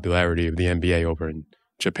the popularity of the NBA over in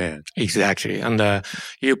Japan. Exactly. And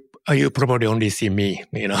you probably only see me,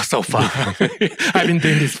 so far. I've been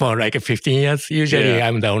doing this for like 15 years. Usually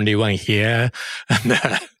I'm the only one here. And,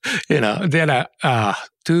 there are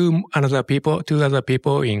two other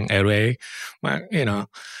people in LA,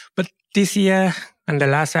 but this year and the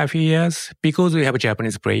last few years, because we have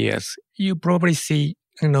Japanese players, you probably see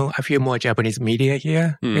a few more Japanese media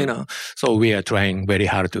here, so we are trying very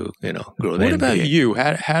hard to, grow the What about NBA. you?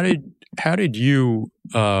 How did you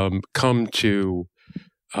come to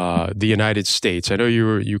the United States? I know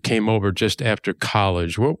you came over just after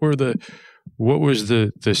college. What was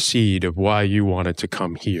the seed of why you wanted to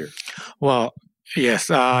come here? Well,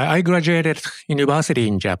 yes, I graduated university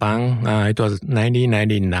in Japan. It was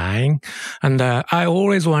 1999, and I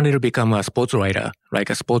always wanted to become a sports writer,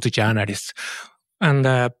 like a sports journalist. And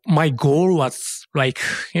my goal was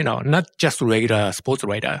not just regular sports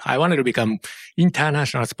writer. I wanted to become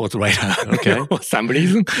international sports writer. Okay. For some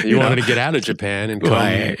reason. You wanted to get out of Japan and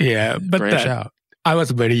come branch out. I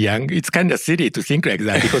was very young. It's kind of silly to think like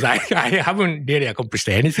that because I haven't really accomplished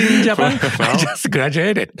anything in Japan. I just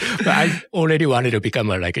graduated. But I already wanted to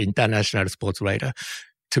become an international sports writer.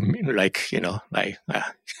 To me,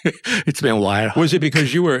 it's been a while. Was it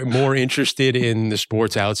because you were more interested in the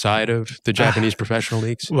sports outside of the Japanese professional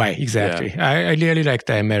leagues? Right, exactly. Yeah. I really like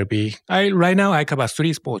the MLB. Right now I cover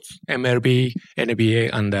 3 sports: MLB,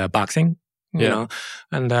 NBA, and boxing. You know,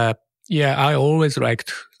 and I always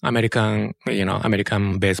liked American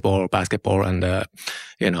baseball, basketball, and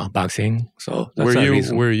boxing. So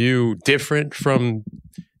that's were you different from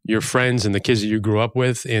your friends and the kids that you grew up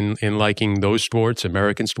with in liking those sports,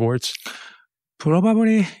 American sports?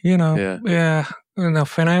 Probably, when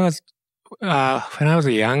I was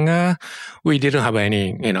younger, we didn't have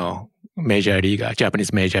any, major league,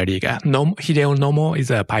 Japanese major league. Hideo Nomo is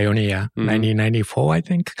a pioneer, 1994, I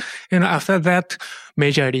think. After that,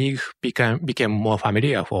 major league became more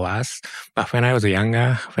familiar for us. But when I was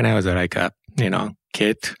younger, when I was like a,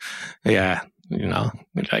 kid,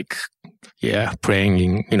 playing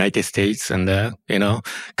in United States and,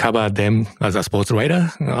 cover them as a sports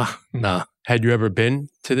writer. No. Had you ever been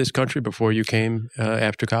to this country before you came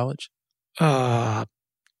after college? You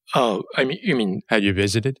mean? Had you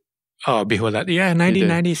visited? Oh, before that. Yeah,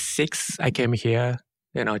 1996, I came here,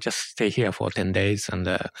 just stay here for 10 days. And,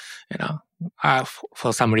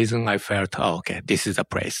 for some reason I felt, okay, this is a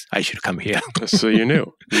place. I should come here. So you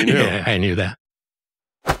knew. Yeah, I knew that.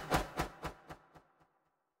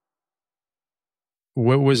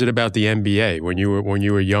 What was it about the NBA when you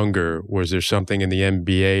were younger? Was there something in the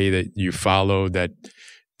NBA that you followed that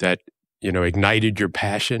ignited your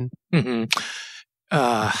passion? Mm-hmm.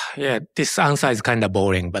 This answer is kind of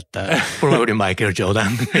boring, but probably Michael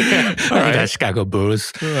Jordan, the Chicago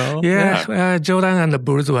Bulls. Well, Jordan and the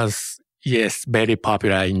Bulls was very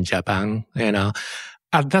popular in Japan.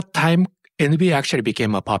 At that time, NBA actually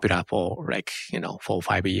became popular for 4 or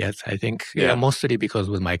 5 years, I think. Mostly because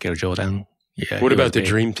with Michael Jordan. Yeah, what about the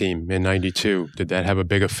Dream Team in '92? Did that have a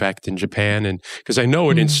big effect in Japan? And because I know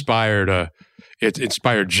it inspired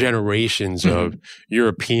generations of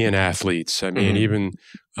European athletes. I mean, even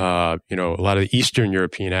a lot of the Eastern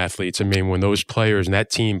European athletes. I mean, when those players and that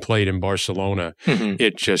team played in Barcelona,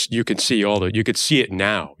 it just you could see it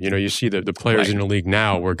now. You see the players in the league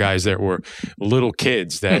now were guys that were little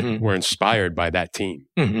kids that were inspired by that team.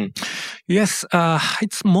 Yes,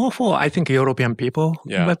 it's more for I think European people.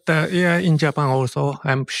 Yeah. But in Japan also,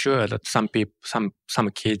 I'm sure that some people, some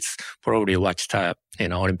kids probably watched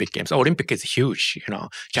Olympic Games. Olympic is huge.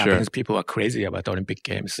 Japanese people are crazy about Olympic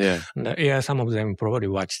Games. Yeah. And, some of them probably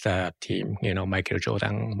watched the team. Michael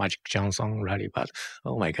Jordan, Magic Johnson, Larry Bird.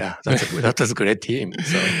 Oh my God, that was a great team.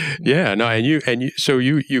 So so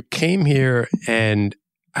you came here, and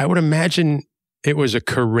I would imagine it was a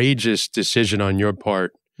courageous decision on your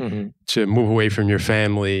part to move away from your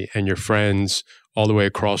family and your friends all the way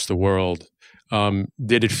across the world.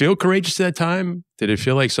 Did it feel courageous at that time? Did it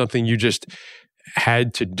feel like something you just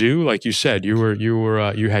had to do? Like you said, you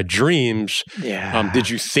had dreams. Yeah. Did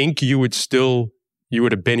you think you would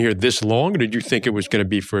have been here this long, or did you think it was going to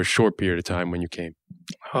be for a short period of time when you came?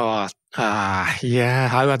 I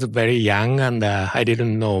was very young and I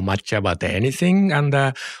didn't know much about anything. And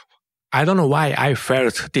I don't know why I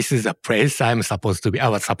felt this is a place I was supposed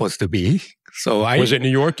to be. So was it New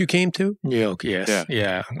York you came to? New York, yes.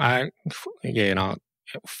 Yeah.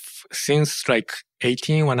 Since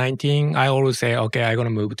 18 or 19, I always say, okay, I'm going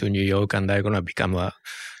to move to New York and I'm going to become a,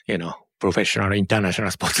 professional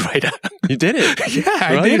international sports writer. You did it.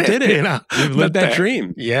 I did it. You lived that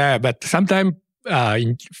dream. Yeah, but sometimes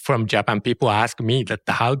from Japan, people ask me that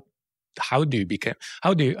how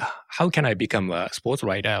can I become a sports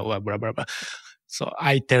writer or blah, blah, blah. So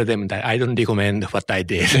I tell them that I don't recommend what I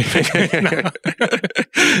did.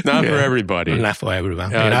 Not for everybody. Not for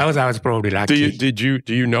everyone. I was probably lucky.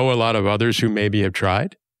 Do you know a lot of others who maybe have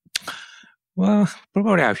tried? Well,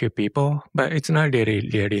 probably a few people, but it's not really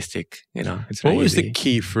realistic. It's what not was easy. the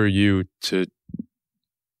key for you to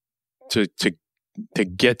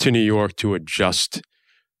get to New York, to adjust,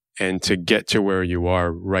 and to get to where you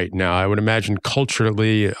are right now? I would imagine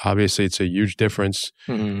culturally, obviously, it's a huge difference.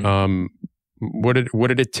 Mhm. What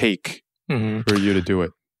did it take for you to do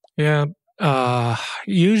it? Yeah.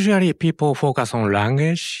 Usually people focus on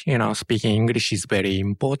language. Speaking English is very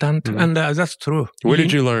important, and that's true. Where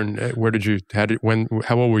did you learn?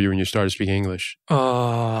 How old were you when you started speaking English?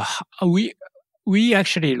 We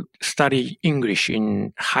actually study English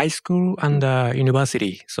in high school and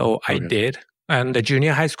university. So I did, and the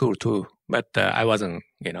junior high school too. But I wasn't.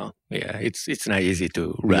 It's not easy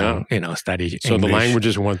to learn. Study. So English. the language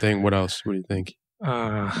is one thing. What else? What do you think?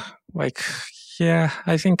 Yeah,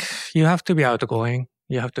 I think you have to be outgoing.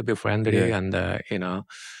 You have to be friendly, and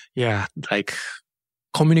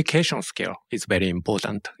communication skill is very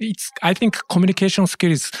important. I think communication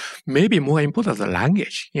skill is maybe more important than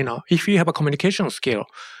language. If you have a communication skill,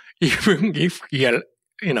 even if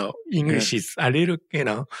English is a little,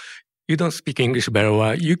 you don't speak English very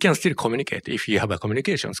well, you can still communicate if you have a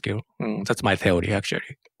communication skill. That's my theory,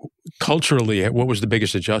 actually. Culturally, what was the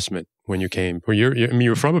biggest adjustment when you came?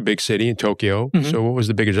 You're from a big city in Tokyo. So what was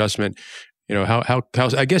the big adjustment? How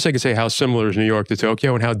I guess I could say how similar is New York to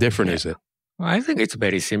Tokyo, and how different is it? I think it's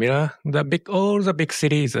very similar. All the big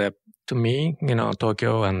cities, to me,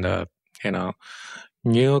 Tokyo and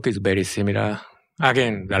New York is very similar.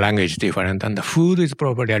 Again, the language is different, and the food is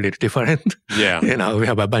probably a little different. Yeah. We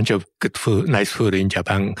have a bunch of good food, nice food in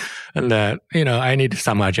Japan, and I need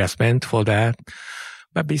some adjustment for that.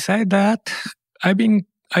 But beside that, I've been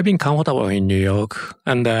comfortable in New York,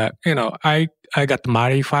 and I got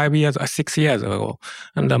married 6 years ago,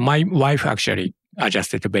 and my wife actually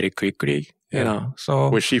adjusted very quickly. So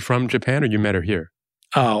was she from Japan, or you met her here?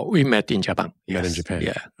 We met in Japan. Met in Japan.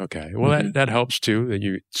 Yeah. Okay. Well, that helps too. That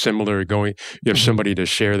you have somebody to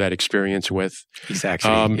share that experience with.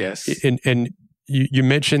 Exactly. Yes. And you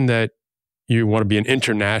mentioned that you want to be an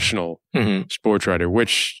international sports writer,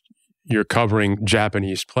 which you're covering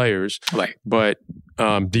Japanese players. Right. But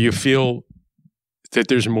do you feel that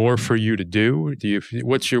there's more for you to do?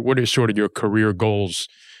 What are sort of your career goals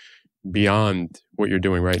beyond what you're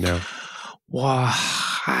doing right now? Well,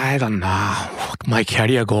 I don't know. My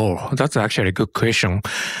career goal. That's actually a good question.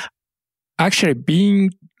 Actually, being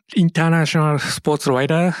international sports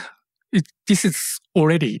writer, this is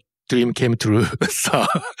already dream came true. So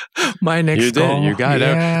my next goal. You got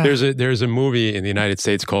it. There's a movie in the United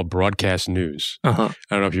States called Broadcast News. I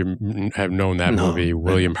don't know if you have known that movie,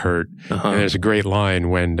 William Hurt. And there's a great line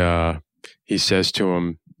when he says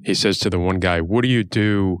to the one guy, "What do you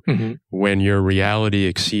do when your reality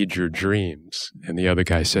exceeds your dreams?" And the other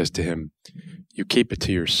guy says to him, "You keep it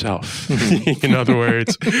to yourself." In other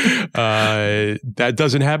words, that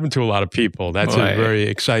doesn't happen to a lot of people. That's a very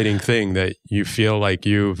exciting thing, that you feel like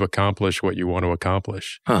you've accomplished what you want to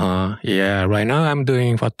accomplish. Yeah, right now I'm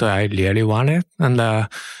doing what I really wanted. And,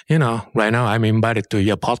 right now I'm invited to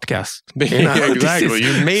your podcast. Exactly.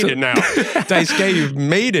 You've made it now. Daisuke, you've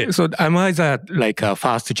made it. So am I a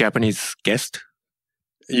first Japanese guest?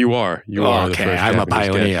 You are. You are the first I'm Japanese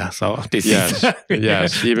a pioneer. guest. So this is...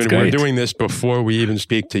 Yes. We're doing this before we even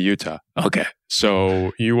speak to Yuta. Okay.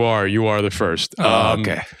 So you are the first.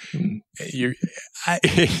 Okay.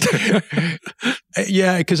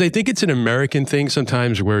 Yeah, because I think it's an American thing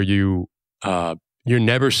sometimes where you're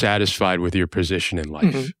never satisfied with your position in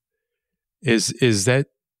life. Is that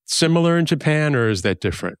similar in Japan, or is that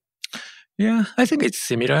different? Yeah, I think it's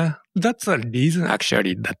similar. That's the reason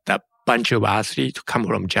actually that the bunch of athletes come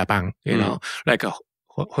from Japan,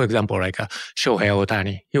 for example, Shohei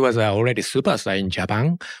Ohtani. He was already superstar in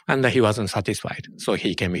Japan, and he wasn't satisfied. So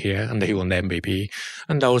he came here, and he won the MVP.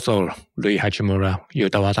 And also Rui Hachimura,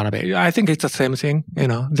 Yuta Watanabe. I think it's the same thing.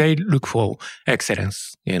 They look for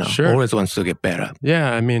excellence, Sure. Always wants to get better.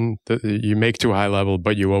 Yeah, I mean, you make to a high level,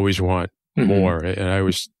 but you always want more. And I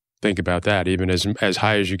always think about that. Even as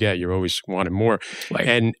high as you get, you're always wanting more. Right.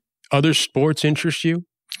 And other sports interest you?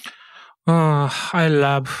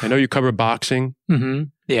 I know you cover boxing.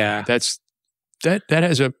 Yeah. That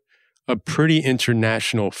has a pretty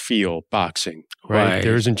international feel, boxing, right?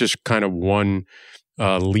 There isn't just kind of one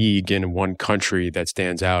league in one country that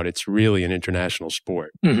stands out. It's really an international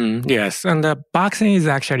sport. Yes. And boxing is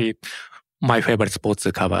actually my favorite sport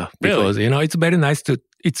to cover because, it's very nice to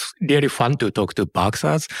it's really fun to talk to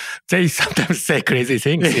boxers. They sometimes say crazy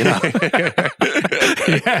things, you know.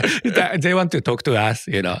 They want to talk to us,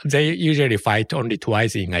 you know. They usually fight only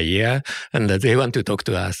twice in a year, and they want to talk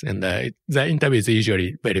to us. And the interview is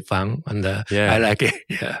usually very fun, and I like it.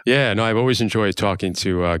 Yeah. No, I've always enjoyed talking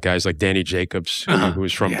to guys like Danny Jacobs,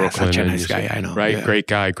 who's from Brooklyn. Such a nice guy, I know. Right, great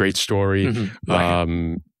guy, great story.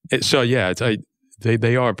 So yeah,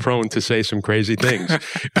 they are prone to say some crazy things.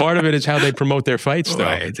 Part of it is how they promote their fights, though.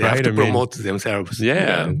 Right, they have to promote themselves.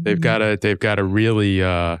 Yeah, they've got to really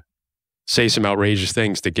say some outrageous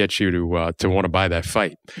things to get you to want to buy that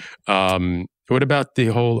fight. What about the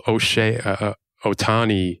whole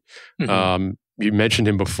Otani? You mentioned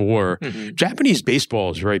him before. Japanese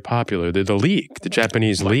baseball is very popular. The league, the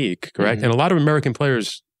Japanese league, correct? And a lot of American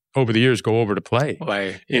players over the years go over to play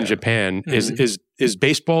in Japan. Is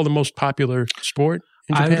baseball the most popular sport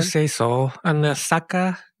in Japan? I would say so. And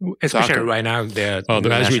soccer, especially right now.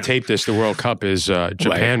 As we tape this, the World Cup is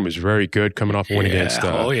Japan was very good coming off a win against.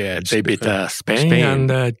 They beat Spain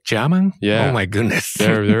and German. Yeah. Oh my goodness.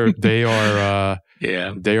 They are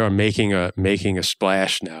making a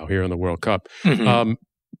splash now here in the World Cup.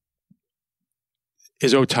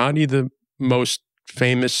 Is Otani the most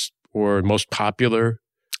famous or most popular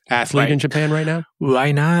athlete in Japan right now?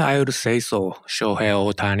 Right now, I would say so. Shohei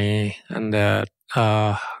Otani and the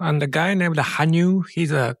guy named Hanyu. He's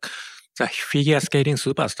the figure skating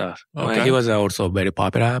superstar. He was also very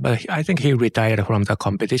popular, but I think he retired from the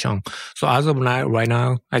competition. So as of now, right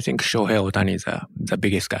now, I think Shohei Otani is the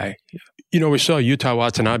biggest guy. You know, we saw Yuta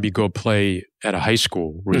Watanabe go play at a high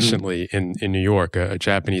school recently in New York, a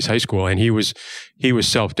Japanese high school, and he was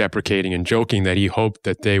self-deprecating and joking that he hoped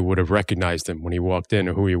that they would have recognized him when he walked in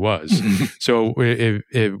or who he was. So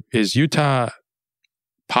is Yuta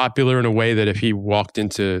popular in a way that if he walked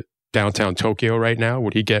into downtown Tokyo right now,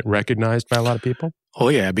 would he get recognized by a lot of people? Oh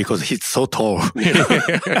yeah, because he's so tall. It's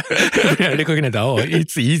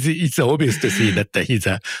easy. It's obvious to see that he's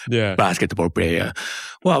a basketball player.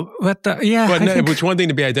 Well, but it's one thing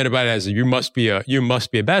to be identified as you must be a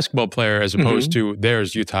basketball player as opposed to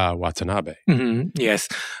there's Yuta Watanabe. Yes,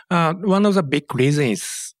 one of the big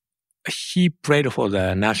reasons he played for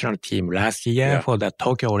the national team last year for the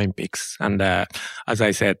Tokyo Olympics, and as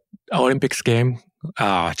I said, Olympics game.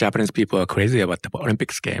 Japanese people are crazy about the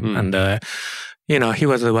Olympics game, and he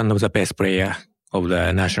was one of the best player of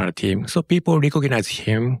the national team. So people recognize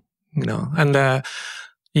him, and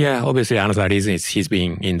obviously another reason is he's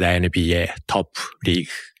been in the NBA top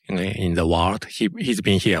league in the world. He's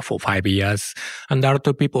been here for 5 years, and a lot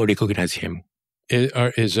of people recognize him.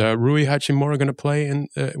 Is Rui Hachimura going to play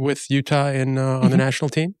with Utah on the national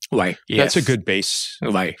team? Right. Yes. That's a good base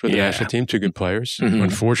for the national team. Two good players.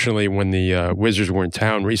 Unfortunately, when the Wizards were in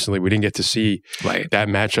town recently, we didn't get to see that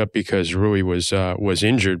matchup because Rui was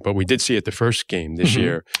injured. But we did see it the first game this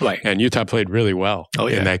year. Right. And Utah played really well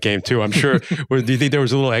in that game too. I'm sure. Do you think there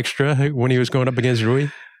was a little extra when he was going up against Rui?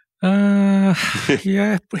 He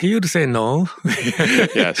would say no.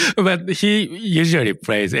 Yes. But he usually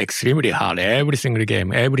plays extremely hard every single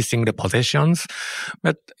game, every single possessions.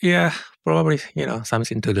 But probably,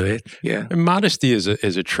 something to do it. Yeah. And modesty is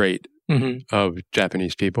a trait of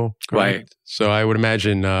Japanese people. Right. So I would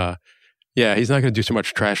imagine, he's not going to do too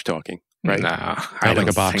much trash talking. Right. No, not like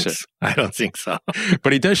a boxer. I don't think so.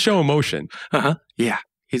 But he does show emotion. Yeah.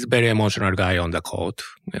 He's a very emotional guy on the court,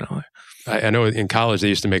 I know in college they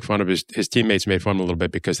used to make fun of his teammates made fun of him a little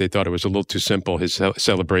bit because they thought it was a little too simple. His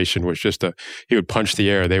celebration was just he would punch the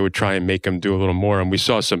air. They would try and make him do a little more. And we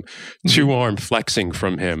saw some two-arm flexing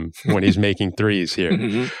from him when he's making threes here.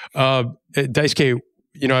 Daisuke,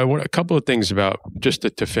 I want a couple of things about just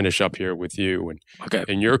to finish up here with you and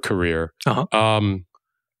in your career.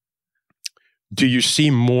 Do you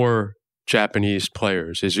see more Japanese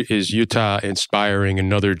players? Is Utah inspiring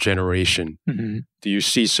another generation? Do you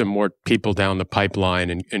see some more people down the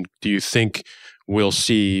pipeline? And do you think we'll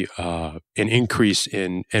see an increase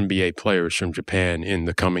in NBA players from Japan in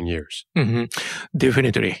the coming years?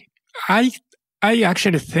 Definitely. I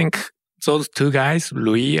actually think those two guys,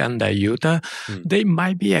 Rui and Yuta, they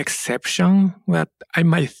might be exception, but I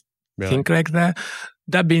might think like that.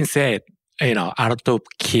 That being said, a lot of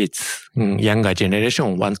kids, younger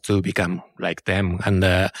generation wants to become like them. And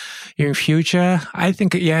in future, I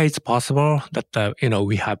think, it's possible that,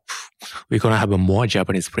 we're going to have a more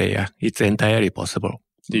Japanese player. It's entirely possible.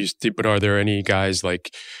 But are there any guys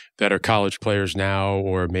that are college players now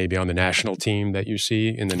or maybe on the national team that you see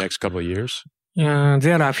in the next couple of years?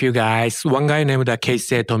 There are a few guys. One guy named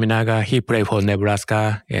Keisei Tominaga. He played for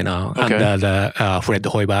Nebraska, under the Fred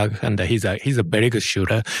Hoiberg, and he's a very good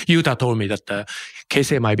shooter. Yuta told me that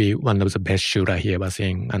Keisei might be one of the best shooter he ever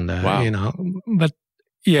seen, and Wow. But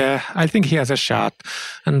yeah, I think he has a shot,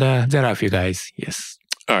 and there are a few guys. Yes.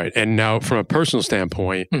 All right. And now, from a personal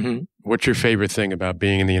standpoint, what's your favorite thing about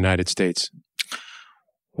being in the United States?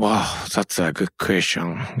 Wow, that's a good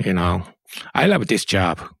question. I love this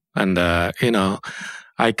job. And,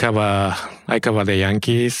 I cover the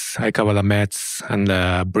Yankees, I cover the Mets and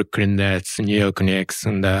the Brooklyn Nets, New York Knicks.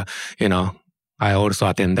 And, I also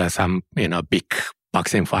attend some, big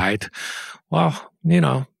boxing fight. Well,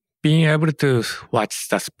 being able to watch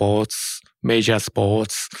the sports, major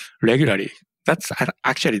sports regularly, that's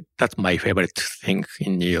my favorite thing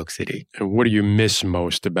in New York City. And what do you miss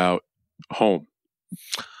most about home?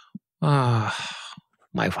 My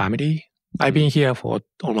family. I've been here for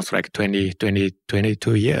almost like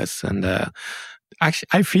 22 years. And actually,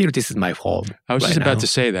 I feel this is my home. I was just about to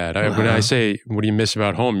say that. When I say, what do you miss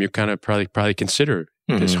about home? You kind of probably consider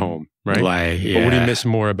this home, right? Right, yeah. But what do you miss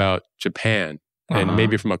more about Japan? And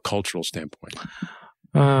maybe from a cultural standpoint?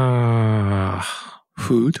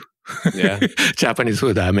 Food. Yeah. Japanese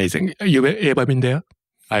food are amazing. You ever been there?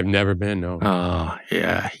 I've never been, no. Oh,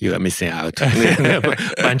 yeah. You are missing out.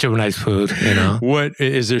 Bunch of nice food, What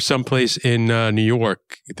is there some place in New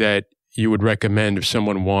York that you would recommend if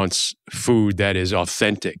someone wants food that is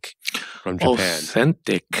authentic from Japan?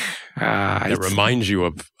 Authentic. That reminds you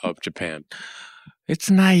of Japan. It's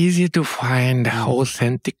not easy to find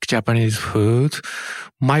authentic Japanese food.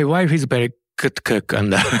 My wife is very good cook,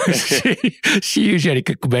 and she usually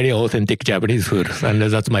cook very authentic Japanese food, and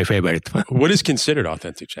that's my favorite. What is considered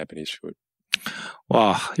authentic Japanese food?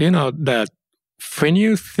 Well, that when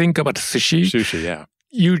you think about Sushi, yeah.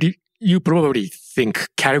 You probably think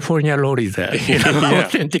California roll is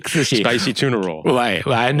authentic sushi. Spicy tuna roll. Right.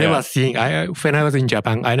 Well, I never seen, when I was in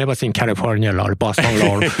Japan, I never seen California roll, Boston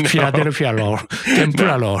roll, Philadelphia roll,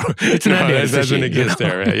 tempura roll. It's not that sushi, doesn't exist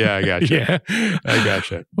there. Right? Yeah, I got you. Yeah. I got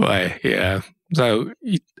you. Right, yeah. So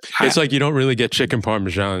it's like you don't really get chicken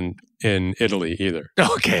parmesan in Italy either.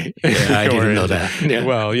 Okay. Yeah, I didn't know that. Yeah.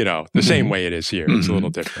 Well, the same way it is here. It's a little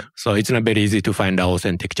different. So it's not very easy to find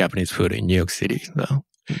authentic Japanese food in New York City. So.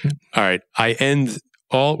 All right. I end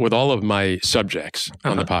with all of my subjects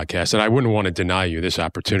on the podcast, and I wouldn't want to deny you this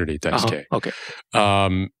opportunity, Daisuke. Okay.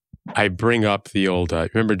 I bring up the old,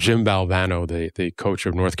 remember Jim Valvano, the coach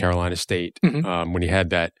of North Carolina State, when he had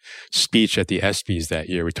that speech at the ESPYs that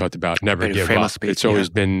year, we talked about never Very give famous up. speech, It's always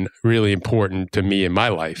been really important to me in my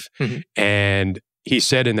life. And he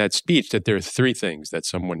said in that speech that there are 3 things that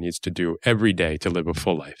someone needs to do every day to live a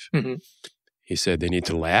full life. He said they need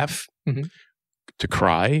to laugh, to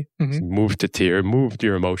cry, move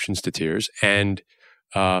your emotions to tears, and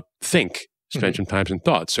think, spend some time in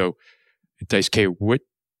thought. So, Daisuke, what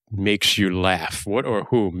makes you laugh? What or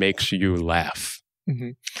who makes you laugh?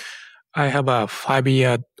 I have a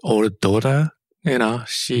 5-year-old daughter.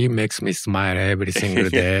 She makes me smile every single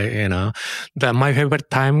day. My favorite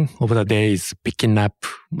time of the day is picking up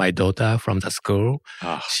my daughter from the school.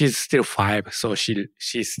 She's still 5, so she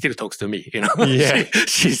still talks to me. Yeah.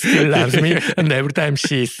 she still loves me, and every time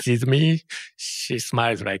she sees me, she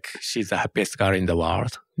smiles like she's the happiest girl in the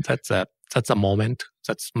world. That's a moment.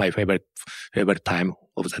 That's my favorite time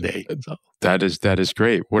of the day. So. That is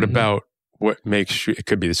great. What about what makes you? It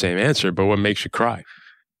could be the same answer, but what makes you cry?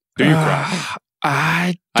 Do you cry?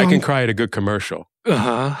 I can cry at a good commercial.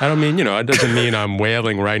 I don't mean, it doesn't mean I'm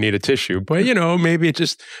wailing where I need a tissue, but, maybe it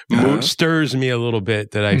just stirs me a little bit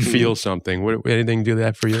that I feel something. Anything do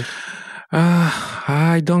that for you?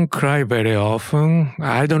 I don't cry very often.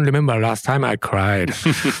 I don't remember last time I cried.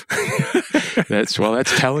 That's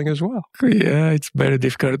telling as well. Yeah, it's very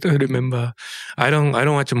difficult to remember. I don't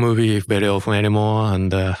watch a movie very often anymore,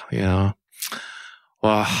 and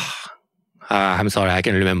I'm sorry, I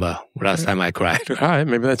can remember last time I cried. All right,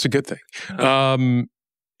 maybe that's a good thing.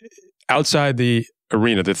 Outside the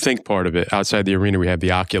arena, the think part of it, outside the arena, we have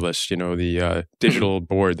the Oculus, the digital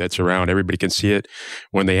board that's around. Everybody can see it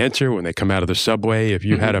when they enter, when they come out of the subway. If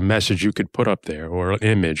you had a message you could put up there, or an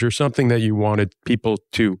image, or something that you wanted people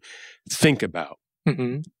to think about,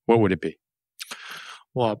 what would it be?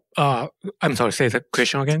 Well, I'm sorry, say the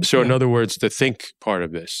question again. So in other words, the think part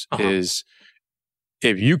of this is,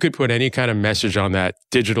 if you could put any kind of message on that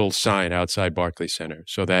digital sign outside Barclays Center,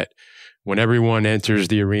 so that when everyone enters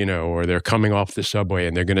the arena or they're coming off the subway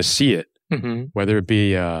and they're going to see it, whether it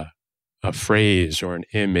be a phrase or an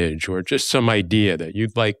image or just some idea that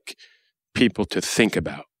you'd like people to think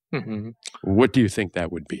about, what do you think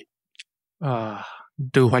that would be?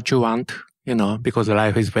 Do what you want. because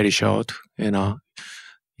life is very short,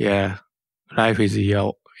 Yeah, life is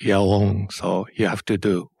your own, so you have to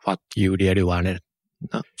do what you really wanted.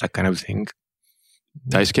 That kind of thing.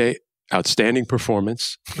 Daisuke, outstanding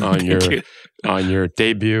performance on your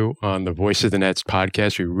debut on the Voice of the Nets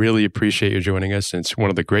podcast. We really appreciate you joining us. And it's one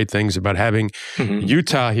of the great things about having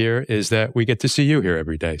Yuta here is that we get to see you here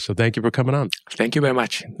every day. So thank you for coming on. Thank you very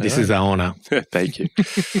much. This is an honor. Thank you.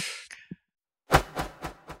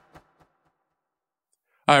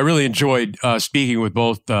 I really enjoyed speaking with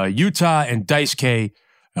both Yuta and Daisuke.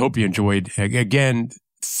 I hope you enjoyed. Again,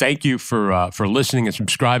 thank you for listening and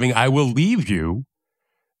subscribing. I will leave you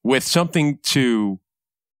with something to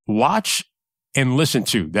watch and listen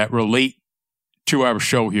to that relate to our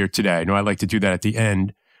show here today. I know I like to do that at the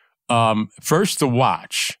end. First, the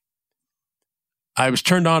watch. I was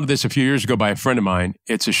turned on to this a few years ago by a friend of mine.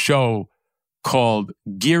 It's a show called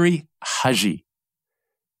Giri Haji.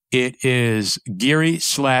 It is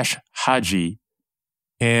Giri/Haji,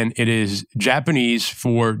 and it is Japanese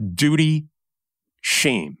for duty,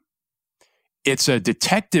 shame. It's a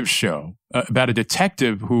detective show about a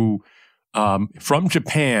detective who, from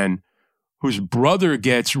Japan, whose brother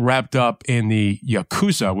gets wrapped up in the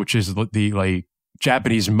Yakuza, which is the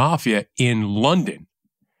Japanese mafia in London.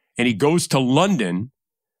 And he goes to London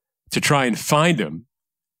to try and find him.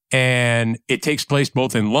 And it takes place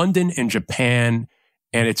both in London and Japan.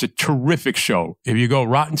 And it's a terrific show. If you go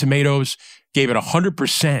Rotten Tomatoes, gave it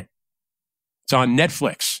 100%. It's on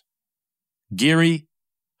Netflix. Giri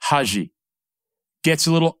Haji. Gets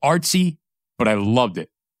a little artsy, but I loved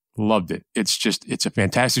it. Loved it. It's a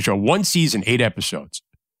fantastic show. 1 season, 8 episodes.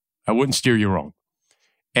 I wouldn't steer you wrong.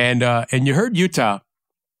 And you heard Yuta.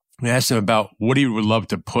 I asked him about what he would love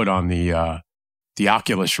to put on the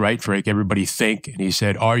Oculus, right? For everybody think. And he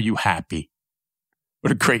said, "Are you happy?"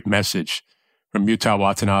 What a great message from Yuta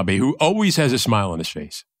Watanabe, who always has a smile on his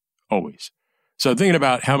face. Always. So thinking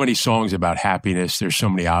about how many songs about happiness, there's so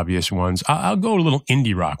many obvious ones. I'll go a little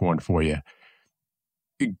indie rock one for you.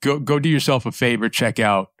 Go do yourself a favor, check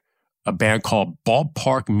out a band called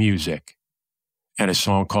Ballpark Music and a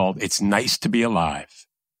song called It's Nice to Be Alive.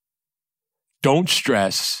 Don't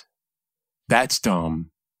stress. That's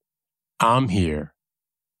dumb. I'm here,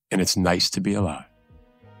 and it's nice to be alive.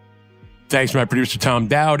 Thanks to my producer, Tom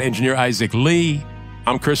Dowd, engineer Isaac Lee.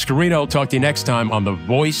 I'm Chris Carino. Talk to you next time on The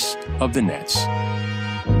Voice of the Nets.